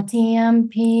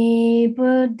 Tatiyampi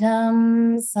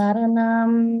Buddham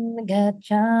Saranam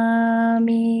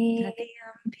Gacchami.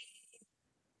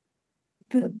 Tatiyampi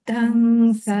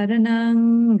Buddhang Saranam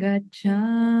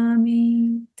Gacchami.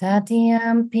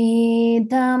 Tatiyampi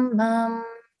Dhammam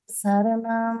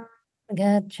Saranam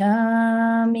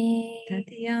Gacchami.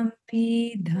 Tatiyampi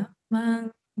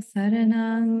Dhammang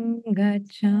Saranam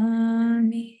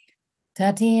Gacchami.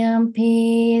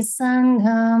 Tatiyampi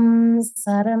Sangham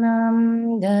Saranam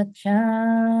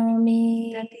Gacchami.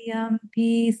 Tatiyampi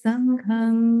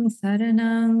Sanghang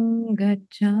Saranam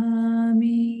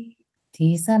Gacchami.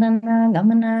 Tisarana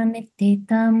Gamana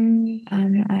Nittitam.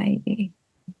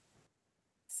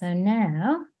 So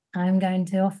now I'm going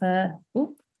to offer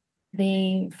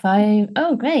the 5.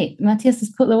 Oh, great. Matthias has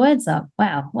put the words up.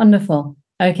 Wow, wonderful.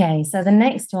 Okay, so the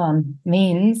next one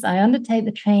means I undertake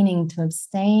the training to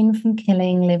abstain from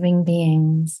killing living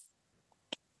beings.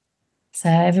 So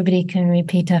everybody can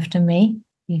repeat after me.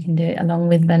 You can do it along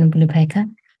with Venerable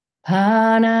Upekkhā.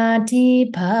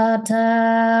 Panatipata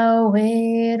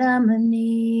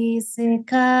Veramani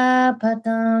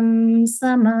Sikkhapadam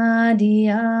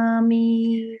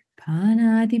Samadhiyami.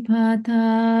 Panatipata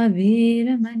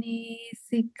Veramani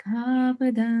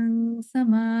Sikkhapadam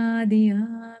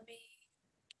Samadhiyami.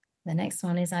 The next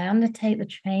one is I undertake the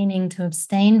training to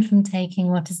abstain from taking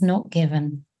what is not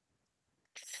given.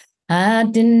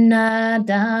 Adinadana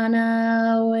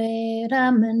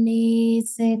Veramani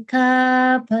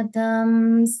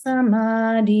Sikkhapadam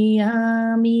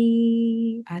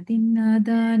Samadhiyami.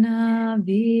 Adinadana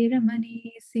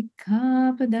Veramani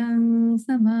Sikkhapadam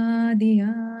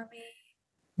Samadhiyami.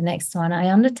 The next one,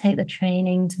 I undertake the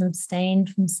training to abstain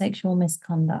from sexual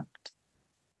misconduct.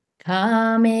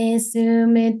 Kamesu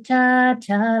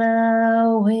miccācara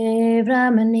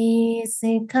veramani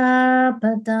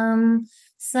sikkhapadam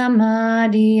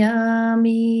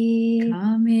samadhiyami.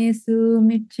 Kamesu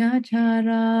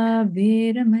miccācara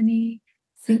veramani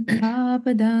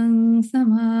sikkhapadam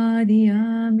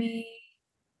samadhiyami.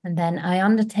 And then I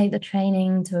undertake the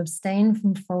training to abstain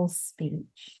from false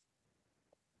speech.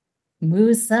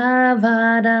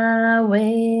 Musavada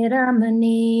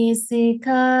veramani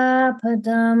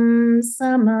sikkhapadam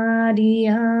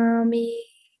samadhiyami.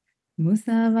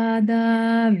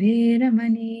 Musavada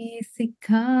veramani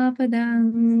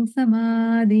sikkhapadam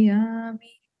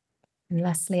samadhiyami. And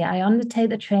lastly, I undertake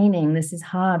the training. This is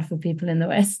hard for people in the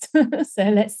West. So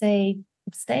let's say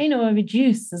abstain or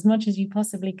reduce as much as you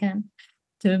possibly can.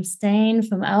 To abstain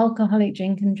from alcoholic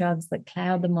drink and drugs that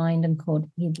cloud the mind and cause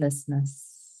heedlessness.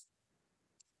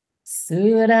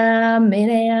 Sura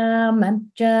Miraya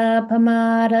Majja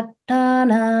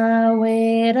Pamaratana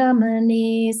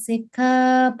Veramani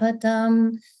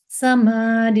Sikkhapadam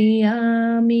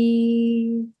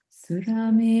Samadhiyami.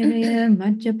 Surameraya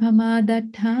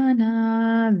Majjapamadatthana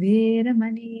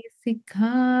Veramani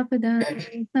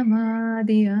Sikkhapadam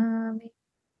Samadhiyami.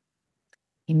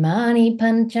 Imani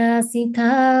pancha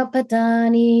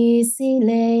sikkhapadani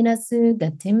silena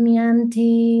sugatim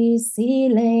yanti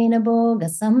silena boga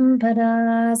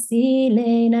sampada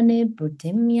silena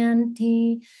nibbutim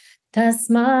yanti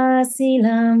tasma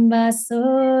silam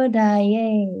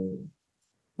vasodaye.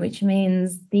 Which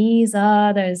means these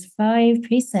are those 5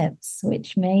 precepts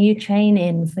which may you train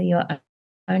in for your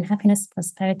own happiness,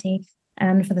 prosperity,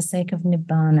 and for the sake of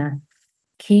Nibbana.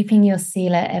 Keeping your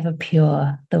sila ever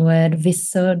pure. The word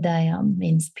Visodayam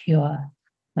means pure.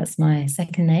 That's my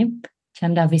second name,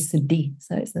 Candā Visuddhi.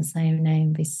 So it's the same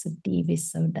name, Visuddhi,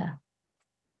 Visoda.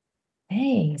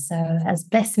 Hey, so as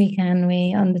best we can,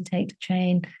 we undertake to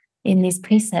train in these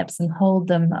precepts and hold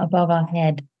them above our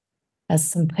head as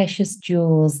some precious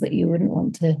jewels that you wouldn't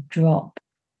want to drop.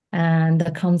 And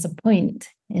there comes a point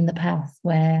in the path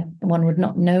where one would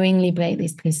not knowingly break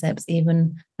these precepts,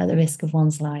 even at the risk of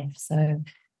one's life. So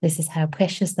this is how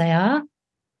precious they are.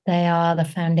 They are the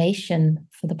foundation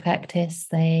for the practice.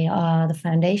 They are the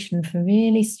foundation for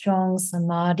really strong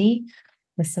samadhi.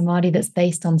 The samadhi that's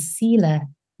based on sila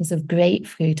is of great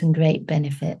fruit and great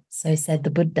benefit. So said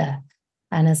the Buddha.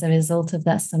 And as a result of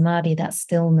that samadhi, that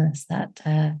stillness, that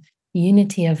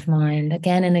unity of mind,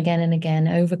 again and again and again,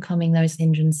 overcoming those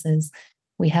hindrances,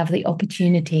 we have the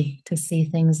opportunity to see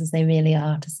things as they really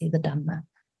are, to see the Dhamma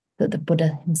that the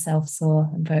Buddha himself saw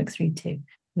and broke through to.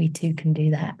 We too can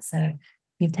do that. So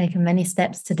you've taken many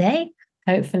steps today,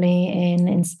 hopefully in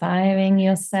inspiring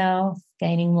yourself,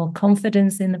 gaining more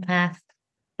confidence in the path,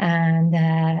 and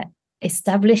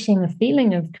establishing a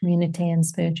feeling of community and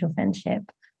spiritual friendship,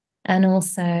 and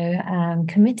also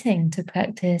committing to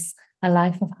practice a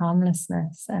life of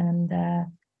harmlessness and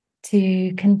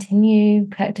to continue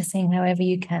practicing however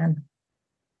you can.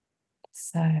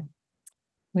 So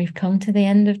we've come to the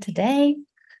end of today.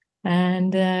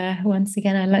 And once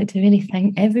again, I'd like to really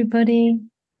thank everybody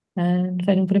and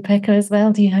Venerable Upekkhā as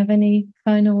well. Do you have any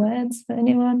final words for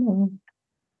anyone?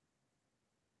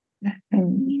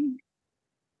 Nothing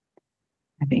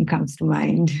comes to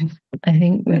mind. I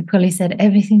think we've probably said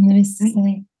everything there is to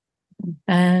say.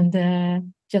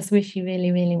 And just wish you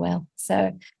really, really well.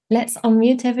 So let's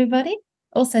unmute everybody.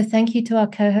 Also, thank you to our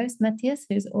co-host, Matthias,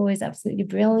 who's always absolutely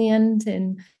brilliant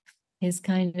in his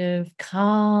kind of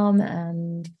calm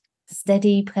and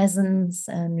steady presence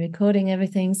and recording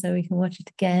everything so we can watch it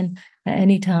again at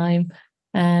any time.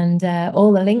 And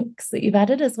all the links that you've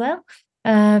added as well.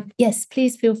 Yes,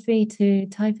 please feel free to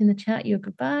type in the chat your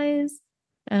goodbyes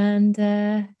and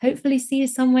hopefully see you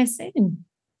somewhere soon.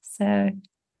 So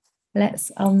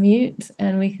let's unmute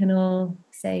and we can all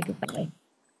say goodbye.